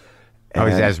smoke.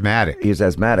 He's asthmatic. He was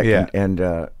asthmatic. Yeah.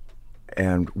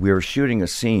 And we were shooting a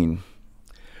scene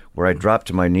where I drop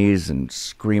to my knees and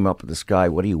scream up at the sky,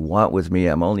 "What do you want with me?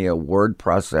 I'm only a word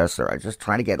processor. I'm just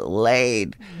trying to get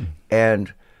laid."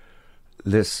 And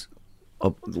this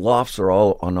lofts are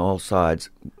all on all sides.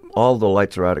 All the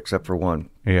lights are out except for one.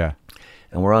 Yeah.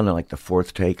 And we're on the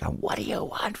fourth take. "What do you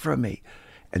want from me?"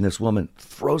 And this woman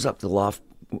throws up the loft,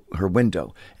 her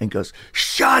window, and goes,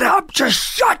 "Shut up! Just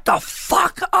shut the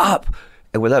fuck up!"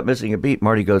 And without missing a beat,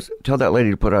 Marty goes, "Tell that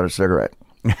lady to put out a cigarette."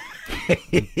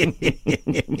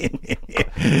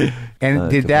 And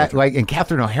did that and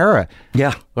Catherine O'Hara?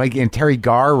 Yeah, and Terry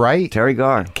Garr, right? Terry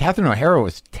Garr. Catherine O'Hara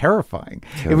was terrifying.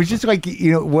 It was just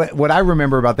what I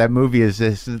remember about that movie is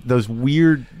those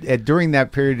weird during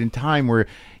that period in time where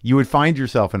you would find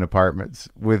yourself in apartments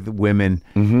with women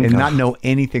and not know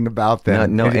anything about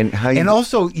them. And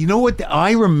also, what?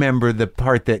 I remember the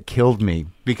part that killed me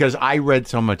because I read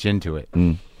so much into it.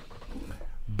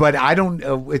 But I don't.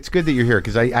 It's good that you're here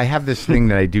because I have this thing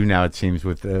that I do now. It seems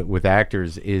with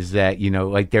actors is that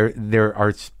there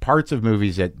are parts of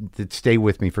movies that stay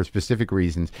with me for specific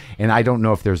reasons, and I don't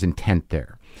know if there's intent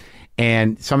there.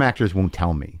 And some actors won't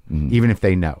tell me, even if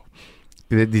they know.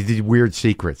 The weird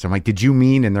secrets. I'm like, "Did you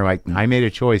mean?" And they're like, "I made a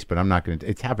choice, but I'm not going to."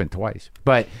 It's happened twice.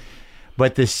 But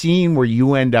the scene where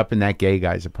you end up in that gay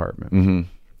guy's apartment.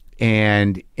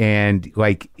 And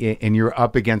you're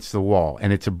up against the wall,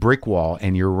 and it's a brick wall,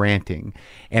 and you're ranting.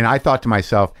 And I thought to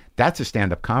myself, that's a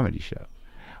stand-up comedy show.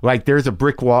 There's a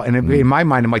brick wall, and in my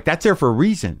mind, I'm like, that's there for a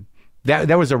reason.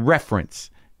 That was a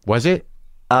reference, was it?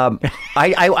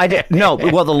 I did no.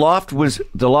 Well, the loft.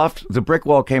 The brick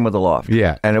wall came with a loft.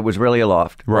 Yeah, and it was really a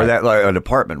loft, right? Or an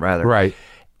apartment, rather. Right.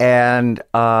 And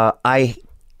I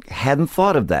hadn't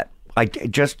thought of that.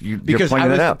 You're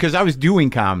pointing it out because I was doing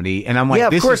comedy, and I'm like, yeah,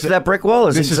 of course, that brick wall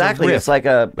is exactly. It's like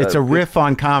it's a riff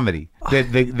on comedy.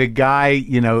 The guy,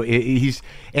 he's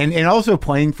and also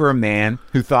playing for a man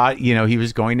who thought he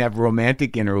was going to have a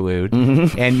romantic interlude,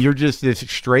 and you're just this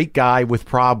straight guy with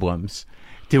problems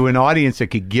to an audience that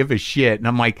could give a shit, and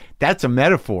I'm like, that's a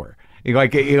metaphor.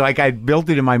 Like I built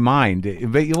it in my mind,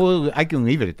 but I can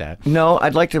leave it at that. No,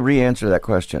 I'd like to re-answer that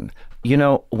question.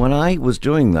 When I was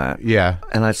doing that,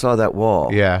 and I saw that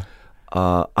wall,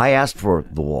 I asked for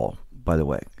the wall. By the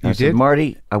way, I said,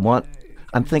 "Marty,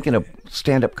 I'm thinking of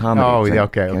stand-up comedy." Oh,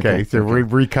 okay. So we're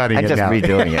recutting it now. I'm just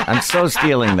redoing it. I'm so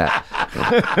stealing that.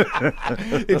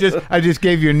 I just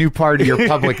gave you a new part of your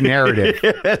public narrative.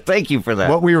 Thank you for that.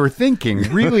 What we were thinking,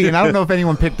 really, and I don't know if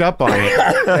anyone picked up on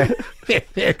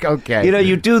it. Okay.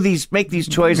 You make these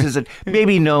choices, and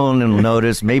maybe no one will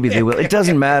notice. Maybe they will. It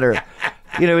doesn't matter.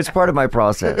 It's part of my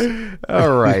process.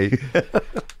 All right.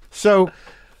 So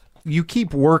you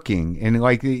keep working and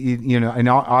and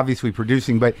obviously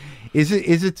producing, but is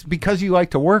it because you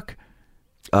like to work?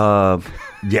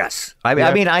 Yes.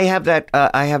 I mean, I have that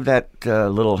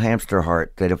little hamster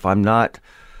heart that if I'm not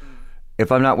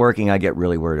working, I get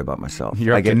really worried about myself.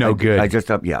 You're up to no good. I just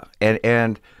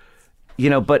and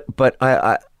but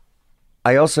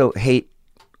I also hate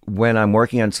when I'm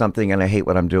working on something and I hate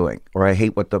what I'm doing, or I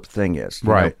hate what the thing is.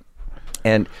 Right.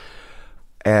 And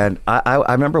I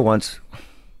remember once,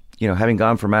 having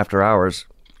gone from After Hours,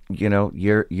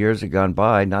 years have gone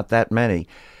by, not that many,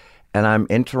 and I'm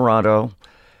in Toronto,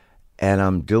 and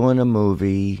I'm doing a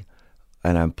movie,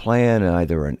 and I'm playing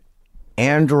either an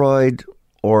android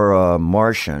or a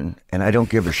Martian, and I don't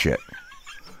give a shit.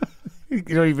 You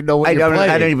don't even know what you're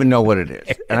playing. I don't even know what it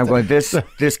is. And I'm going, this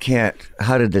can't,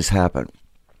 how did this happen?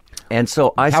 And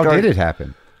so how did it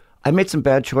happen? I made some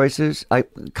bad choices. I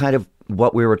kind of,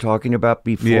 what we were talking about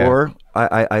before,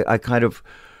 I kind of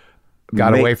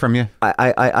got away from you.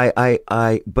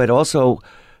 But also,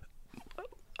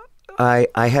 I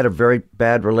had a very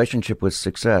bad relationship with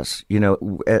success,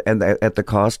 and at the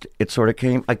cost it sort of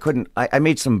came. I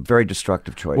made some very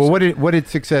destructive choices. Well, what did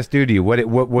success do to you? What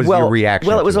was your reaction?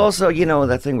 Well, it was also,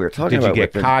 that thing we were talking about. Did you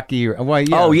get cocky? Well,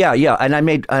 yeah. Oh, yeah. And I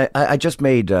made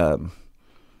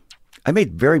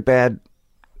very bad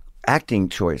acting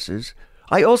choices.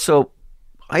 I also,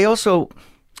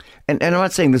 and I'm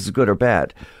not saying this is good or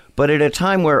bad, but at a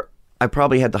time where I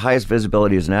probably had the highest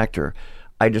visibility as an actor,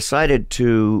 I decided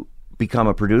to become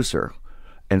a producer.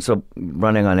 And so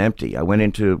running on empty, I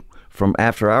went from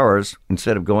After Hours,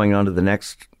 instead of going on to the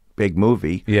next big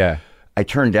movie. Yeah. I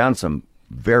turned down some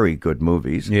very good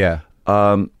movies. Yeah.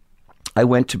 I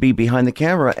went to be behind the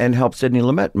camera and help Sidney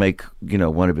Lumet make,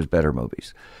 one of his better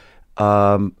movies.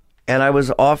 And I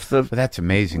was off the that's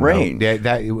amazing. range.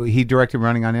 That he directed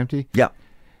Running on Empty? Yeah.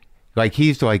 Like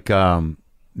he's like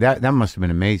that must have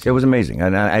been amazing. It was amazing.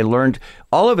 And I learned,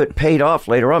 all of it paid off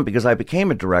later on because I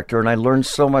became a director and I learned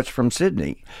so much from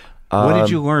Sidney. What did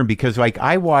you learn? Because like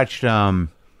I watched Sidney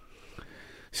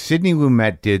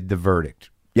Lumet did The Verdict.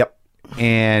 Yep.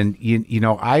 And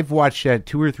I've watched that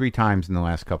 2 or 3 times in the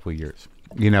last couple of years.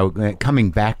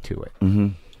 Coming back to it. Mm-hmm.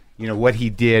 What he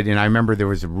did, and I remember there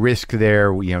was a risk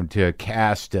there, to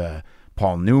cast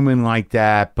Paul Newman like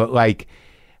that. But like,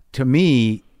 to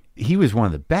me, he was one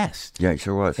of the best. Yeah, he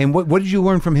sure was. And what did you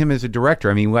learn from him as a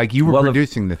director? I mean, like you were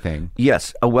producing the thing.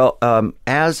 Yes.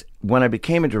 As when I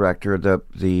became a director,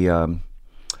 the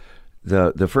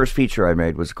first feature I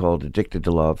made was called Addicted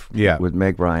to Love. Yeah. With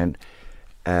Meg Ryan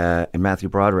and Matthew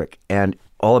Broderick, and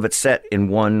all of it set in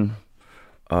one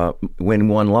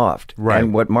loft. Right.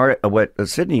 And what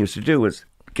Sidney used to do was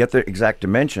get the exact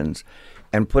dimensions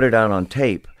and put it out on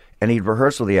tape, and he'd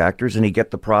rehearse with the actors, and he'd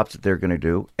get the props that they're going to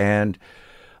do, and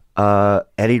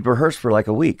he'd rehearse for like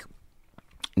a week.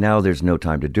 Now there's no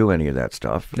time to do any of that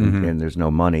stuff, and there's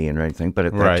no money and anything. But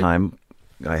at that time,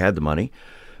 I had the money,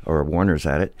 or Warner's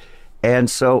had it, and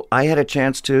so I had a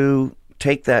chance to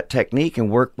take that technique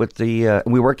and work with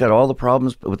we worked out all the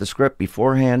problems with the script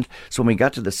beforehand. So when we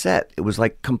got to the set, it was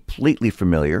like completely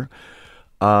familiar.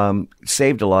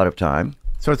 Saved a lot of time.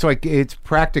 So it's like, it's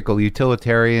practical,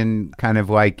 utilitarian, kind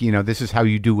of like, this is how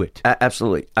you do it.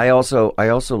 Absolutely. I also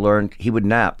learned he would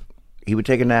nap. He would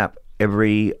take a nap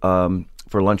every, for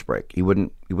lunch break.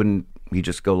 He'd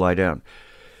just go lie down.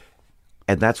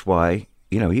 And that's why,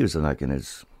 he was like in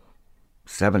his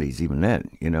 70s even then,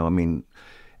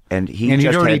 And he'd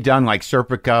already done like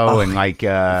Serpico and like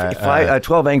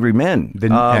 12 Angry Men,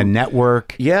 the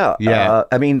Network. Yeah.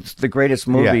 The greatest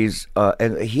movies.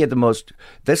 And he had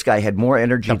this guy had more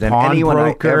energy than anyone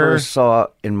I ever saw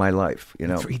in my life.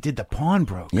 He did The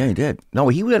Pawnbroker. Yeah, he did. No,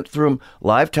 he went through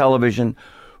live television,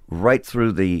 right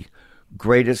through the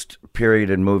greatest period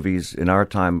in movies in our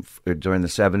time during the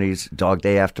 70s, Dog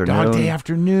Day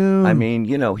Afternoon. I mean,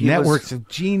 Networks of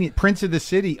genius, Prince of the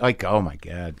City. Like, oh my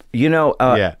God.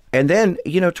 And then,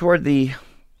 toward the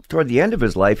end of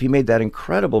his life, he made that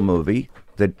incredible movie,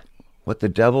 What the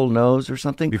Devil Knows or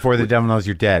something. Before the Devil Knows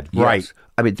You're Dead. Yes. Right.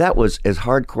 I mean, that was as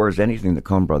hardcore as anything the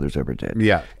Coen brothers ever did.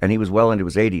 Yeah. And he was well into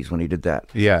his 80s when he did that.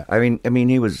 Yeah. I mean,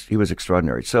 he was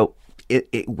extraordinary. So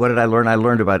what did I learn? I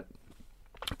learned about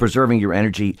preserving your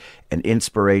energy and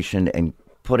inspiration and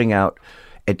putting out,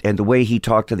 and the way he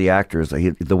talked to the actors,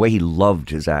 the way he loved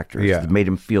his actors, made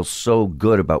him feel so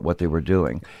good about what they were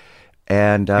doing.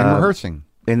 And rehearsing.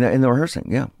 In the rehearsing,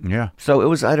 yeah. Yeah. So it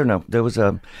was, I don't know, there was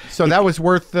a... So that was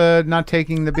worth not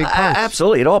taking the big punch.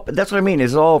 Absolutely. That's what I mean,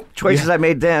 is all choices I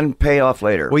made then pay off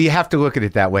later. Well, you have to look at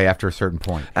it that way after a certain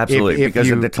point. Absolutely, because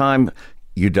at the time...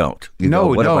 You don't.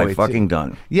 What have I fucking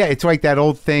done? Yeah, it's like that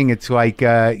old thing. It's like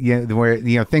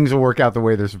where things will work out the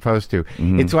way they're supposed to.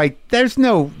 Mm-hmm. It's like that's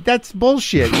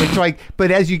bullshit. It's like,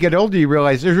 but as you get older, you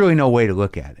realize there's really no way to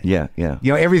look at it. Yeah.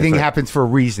 Everything happens for a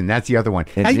reason. That's the other one.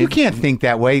 You can't think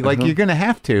that way. Like you're going to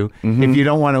have to if you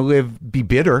don't want to be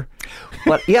bitter.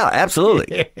 But yeah,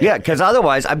 absolutely. Yeah, because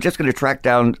otherwise, I'm just going to track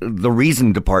down the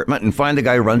reason department and find the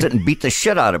guy who runs it and beat the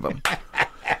shit out of him.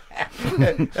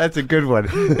 That's a good one.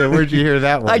 Where'd you hear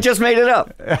that one? I just made it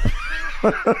up.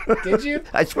 Did you?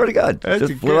 I swear to God.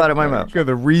 Just flew out of my mouth.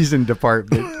 The reason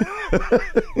department.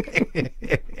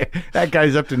 That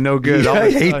guy's up to no good. Yeah,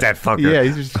 I hate that fucker. Yeah,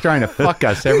 he's just trying to fuck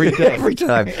us every day. Every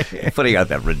time. Putting out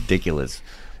that ridiculous.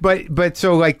 But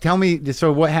so like, tell me,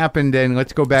 so what happened then?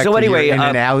 Let's go back. So to anyway, in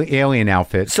an alien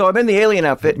outfit. So I'm in the alien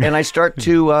outfit, and I start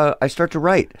to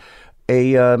write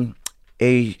a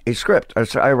script.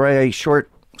 I write a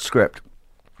short script.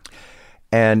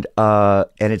 And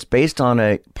it's based on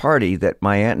a party that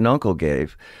my aunt and uncle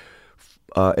gave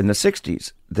in the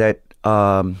 60s that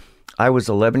I was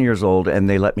 11 years old, and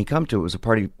they let me come to. It was a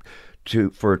party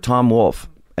for Tom Wolfe.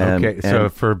 So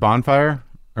for Bonfire?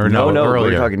 Or no,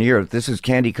 earlier? We're talking year. This is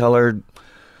candy-colored...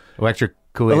 Electric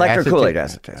Kool-Aid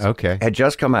acetate. Okay. Had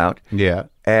just come out. Yeah.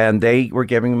 And they were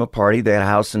giving them a party. They had a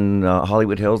house in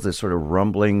Hollywood Hills, this sort of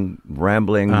rambling,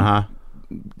 rotting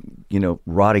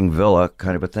villa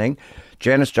kind of a thing.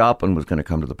 Janis Joplin was going to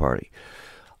come to the party.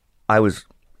 I was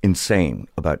insane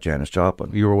about Janis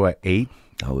Joplin. You were what, 8?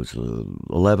 I was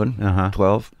 11,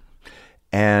 12.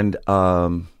 And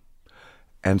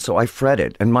so I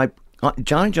fretted. And my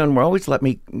John and Joan were always let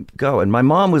me go. And my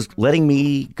mom was letting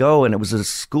me go, and it was a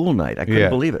school night. I couldn't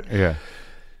believe it. Yeah.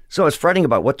 So I was fretting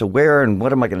about what to wear and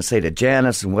what am I going to say to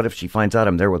Janice, and what if she finds out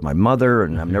I'm there with my mother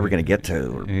and I'm never going to get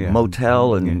to a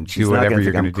motel and she's not going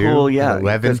to think I'm cool. Yeah.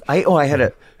 11. I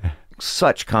had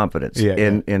such confidence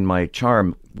in my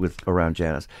charm around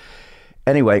Janice.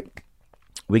 Anyway,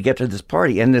 we get to this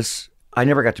party, and I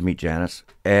never got to meet Janice.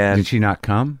 And did she not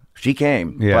come? She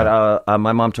came, but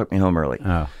my mom took me home early.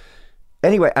 Oh.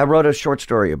 Anyway, I wrote a short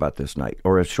story about this night,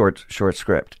 or a short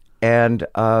script, and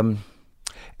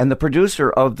the producer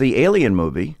of the Alien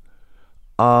movie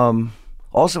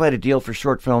also had a deal for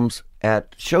short films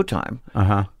at Showtime,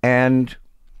 and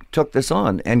took this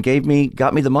on and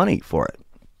got me the money for it.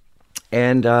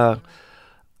 And so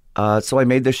I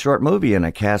made this short movie, and I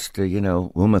cast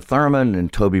Uma Thurman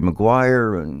and Tobey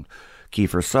Maguire and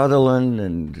Kiefer Sutherland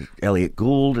and Elliot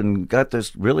Gould, and got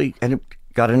it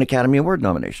got an Academy Award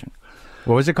nomination.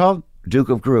 What was it called? Duke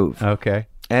of Groove. Okay.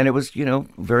 And it was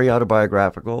very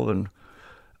autobiographical, and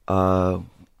I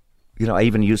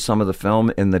even used some of the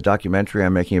film in the documentary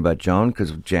I'm making about Joan, because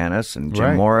of Janice and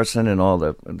Jim Morrison and all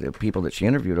the people that she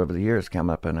interviewed over the years come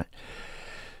up in it.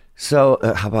 So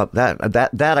how about that?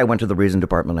 That I went to the reason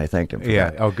department. I thanked him for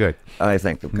that. Oh, good. I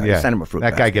thanked him. Yeah. I sent him a fruit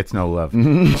That basket. guy gets no love.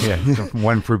 Yeah,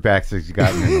 one fruit basket he's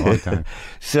gotten in a long time.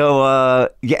 So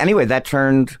anyway, that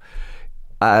turned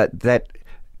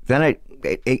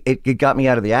it got me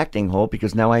out of the acting hole,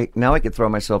 because now I could throw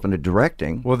myself into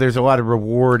directing. Well, there's a lot of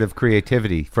reward of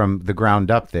creativity from the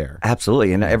ground up there.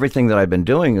 Absolutely, and everything that I've been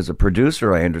doing as a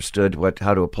producer, I understood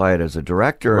how to apply it as a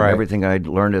director. Right. And everything I'd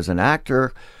learned as an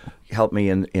actor helped me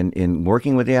in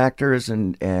working with the actors,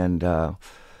 and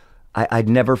I'd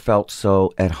never felt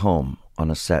so at home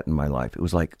on a set in my life. It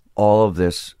was like all of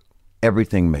this,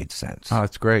 everything made sense. Oh,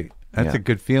 that's great. That's a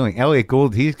good feeling. Elliot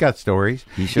Gould, he's got stories.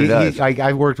 He sure does.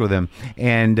 I've worked with him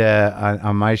and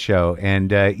on my show,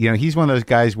 and he's one of those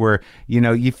guys where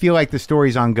you feel like the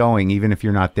story's ongoing, even if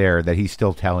you're not there, that he's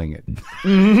still telling it.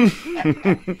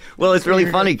 Well, it's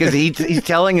really funny because he's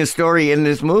telling a story in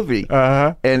this movie,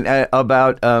 and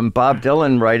about Bob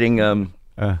Dylan writing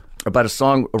about a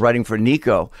song writing for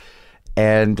Nico.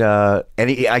 And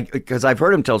because I've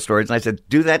heard him tell stories, and I said,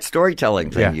 do that storytelling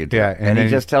thing you do. Yeah, and he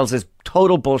just tells this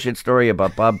total bullshit story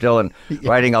about Bob Dylan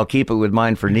writing "I'll Keep It With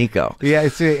Mine" for Nico. Yeah,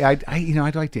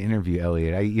 I'd like to interview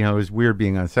Elliot. It was weird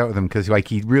being on set with him, because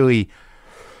he really,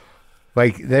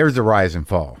 there's a rise and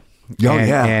fall.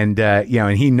 And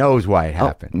he knows why it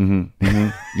happened.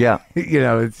 Yeah.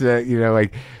 It's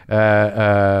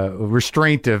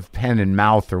restraint of pen and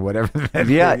mouth or whatever.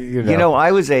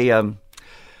 I was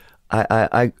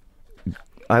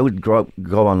I would go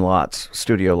on lots,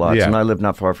 studio lots, and I lived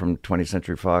not far from 20th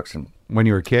Century Fox. And when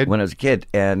you were a kid? When I was a kid,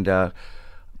 and I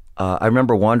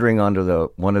remember wandering onto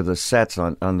one of the sets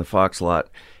on the Fox lot,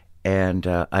 and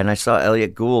I saw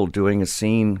Elliot Gould doing a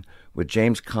scene with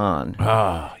James Caan.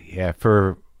 Oh, yeah,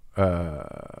 for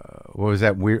what was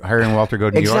that? Harry and Walter Go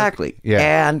to New York? Exactly.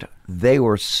 Yeah, and they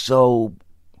were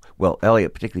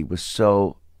Elliot particularly was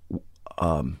so.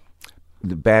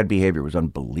 The bad behavior was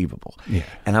unbelievable. Yeah.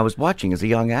 And I was watching as a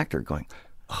young actor going,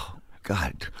 oh,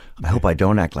 God, I hope I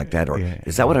don't act like that. Or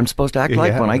is that what I'm supposed to act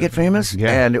like when I get famous?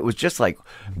 Yeah. And it was just like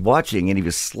watching, and he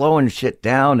was slowing shit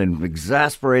down and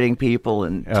exasperating people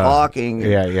and talking.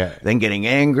 And then getting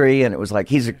angry. And it was like,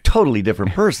 he's a totally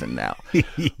different person now.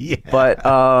 But,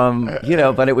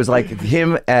 but it was like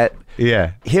him at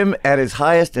Yeah. Him at his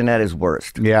highest and at his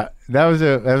worst. Yeah. That was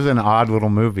an odd little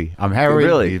movie. I'm Harry.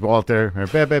 Really? Walter.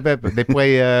 They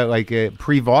play like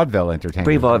pre-vaudeville entertainment.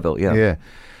 Pre-vaudeville, yeah. Yeah.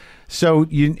 So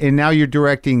now you're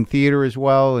directing theater as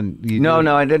well, and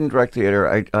no, I didn't direct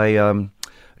theater. I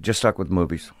just stuck with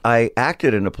movies. I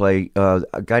acted in a play.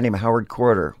 A guy named Howard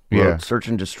Corder wrote Search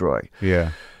and Destroy.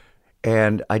 Yeah.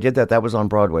 And I did that. That was on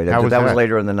Broadway. That was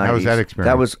later in the 90s. How was that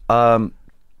experience?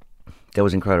 That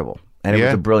was incredible. And it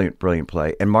was a brilliant, brilliant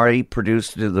play. And Marty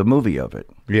produced the movie of it.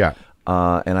 Yeah.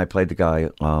 And I played the guy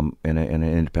in an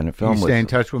independent film. You stay in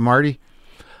touch with Marty?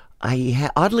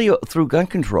 Oddly, through Gun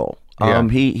Control. Yeah.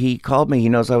 He called me. He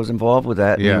knows I was involved with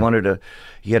that. And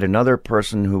he had another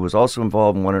person who was also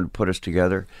involved and wanted to put us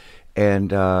together.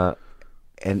 And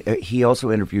he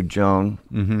also interviewed Joan.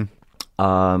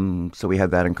 Mm-hmm. So we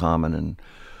had that in common. And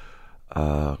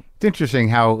it's interesting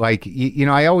how, like,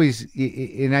 I always,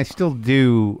 and I still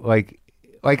do, like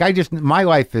my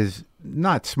life is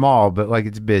not small, but like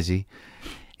it's busy.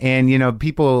 And,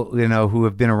 people, who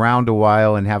have been around a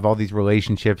while and have all these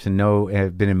relationships and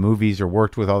have been in movies or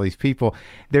worked with all these people,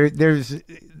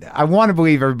 I want to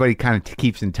believe everybody kind of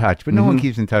keeps in touch, but no one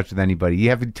keeps in touch with anybody. You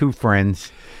have two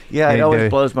friends. Yeah, it always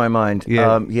blows my mind.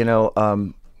 Yeah.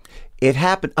 It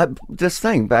happened, this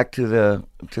thing, back to the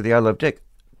I Love Dick,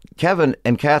 Kevin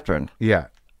and Catherine. Yeah.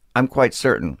 I'm quite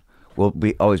certain will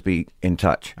always be in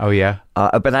touch. Oh, yeah?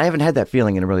 But I haven't had that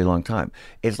feeling in a really long time.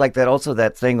 It's like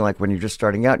that thing, like when you're just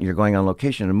starting out and you're going on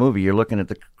location in a movie, you're looking at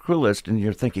the crew list and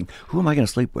you're thinking, who am I going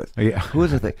to sleep with? Yeah. Who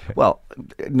is the thing? Well,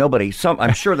 nobody.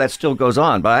 I'm sure that still goes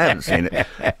on, but I haven't seen it.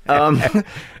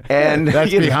 And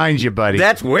that's behind you, buddy.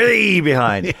 That's way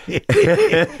behind.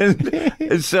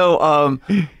 And so,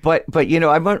 but I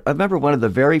remember one of the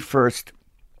very first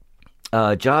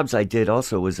jobs I did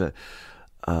also was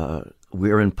we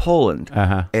were in Poland,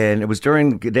 and it was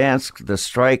during Gdansk, the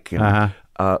strike, and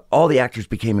all the actors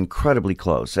became incredibly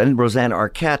close. And Rosanna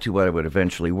Arquette, who I would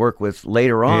eventually work with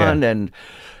later on,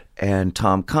 and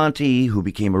Tom Conti, who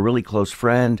became a really close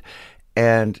friend,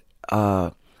 and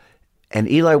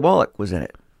Eli Wallach was in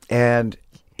it. And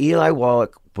Eli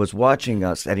Wallach was watching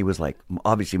us, and he was like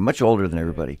obviously much older than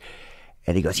everybody.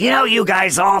 And he goes, you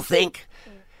guys all think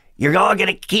you're all going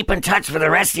to keep in touch for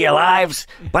the rest of your lives,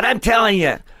 but I'm telling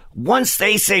you, once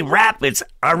they say rap, it's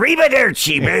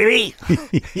arrivederci, baby.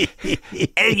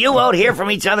 And you won't hear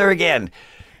from each other again.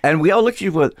 And we all looked at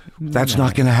you with, that's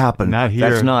not going to happen. Not here.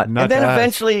 That's not. And then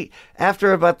eventually,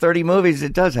 after about 30 movies,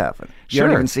 it does happen. You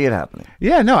don't even see it happening.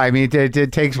 Yeah, no, I mean,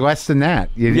 it takes less than that.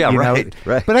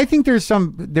 Right. But I think there's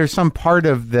some part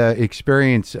of the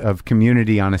experience of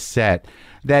community on a set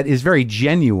that is very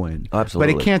genuine.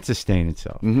 Absolutely. But it can't sustain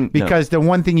itself. Because the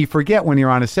one thing you forget when you're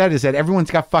on a set is that everyone's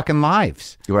got fucking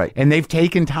lives. Right. And they've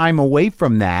taken time away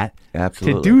from that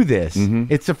to do this.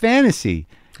 It's a fantasy,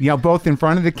 both in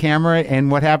front of the camera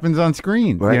and what happens on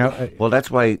screen. Right. Well,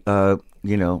 that's why,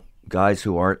 guys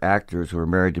who aren't actors who are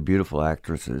married to beautiful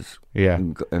actresses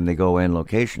and they go in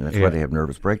location, that's why they have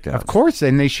nervous breakdowns. Of course,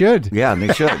 and they should. Yeah, and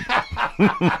they should.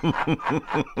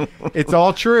 It's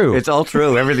all true. It's all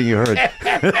true, everything you heard.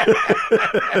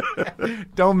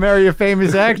 Don't marry a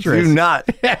famous actress. Do not.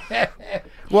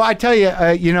 Well, I tell you,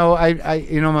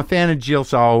 I'm a fan of Jill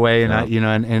Soloway,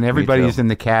 and and everybody who's in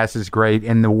the cast is great,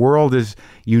 and the world is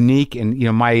unique. And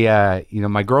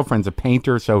my girlfriend's a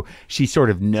painter, so she sort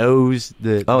of knows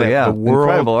the world.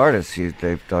 Incredible artists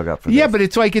they've dug up for this. Yeah, but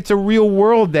it's like it's a real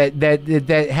world that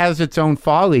has its own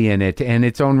folly in it, and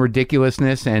its own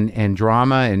ridiculousness and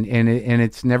drama, and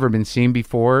it's never been seen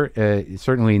before.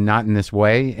 Certainly not in this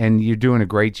way. And you're doing a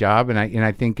great job, and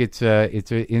I think it's an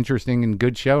interesting and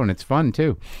good show, and it's fun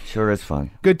too. Sure is fun.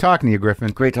 Good talking to you,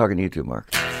 Griffin. Great talking to you too, Marc.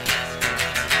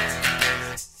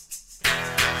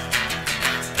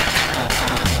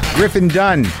 Griffin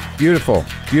Dunne. Beautiful.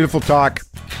 Beautiful talk.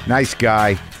 Nice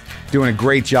guy. Doing a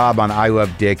great job on I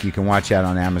Love Dick. You can watch that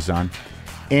on Amazon.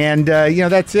 And,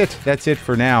 that's it. That's it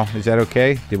for now. Is that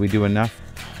okay? Did we do enough?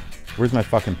 Where's my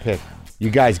fucking pick?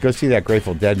 You guys, go see that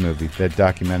Grateful Dead movie, that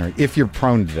documentary, if you're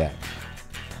prone to that.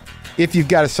 If you've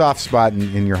got a soft spot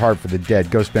in your heart for the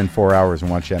Dead, go spend 4 hours and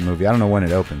watch that movie. I don't know when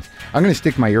it opens. I'm going to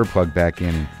stick my earplug back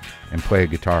in and play a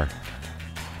guitar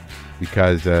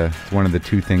because it's one of the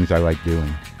two things I like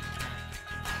doing.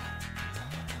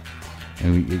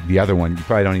 And the other one, you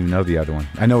probably don't even know the other one.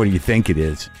 I know what you think it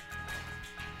is.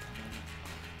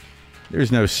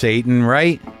 There's no Satan,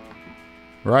 right?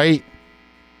 Right?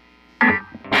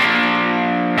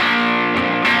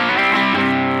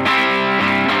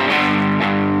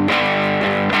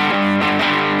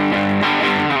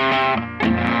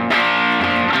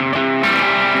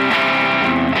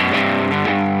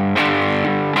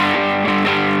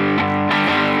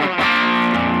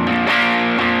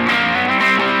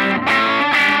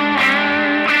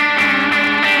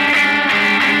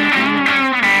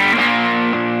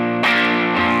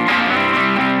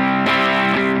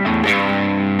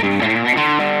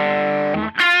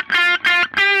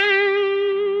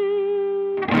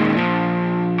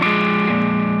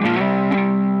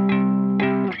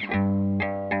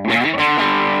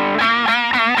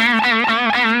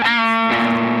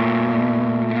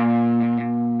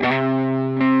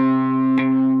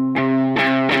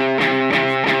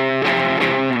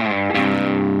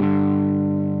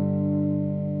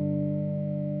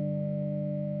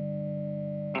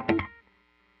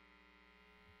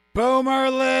 Boomer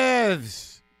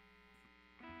lives.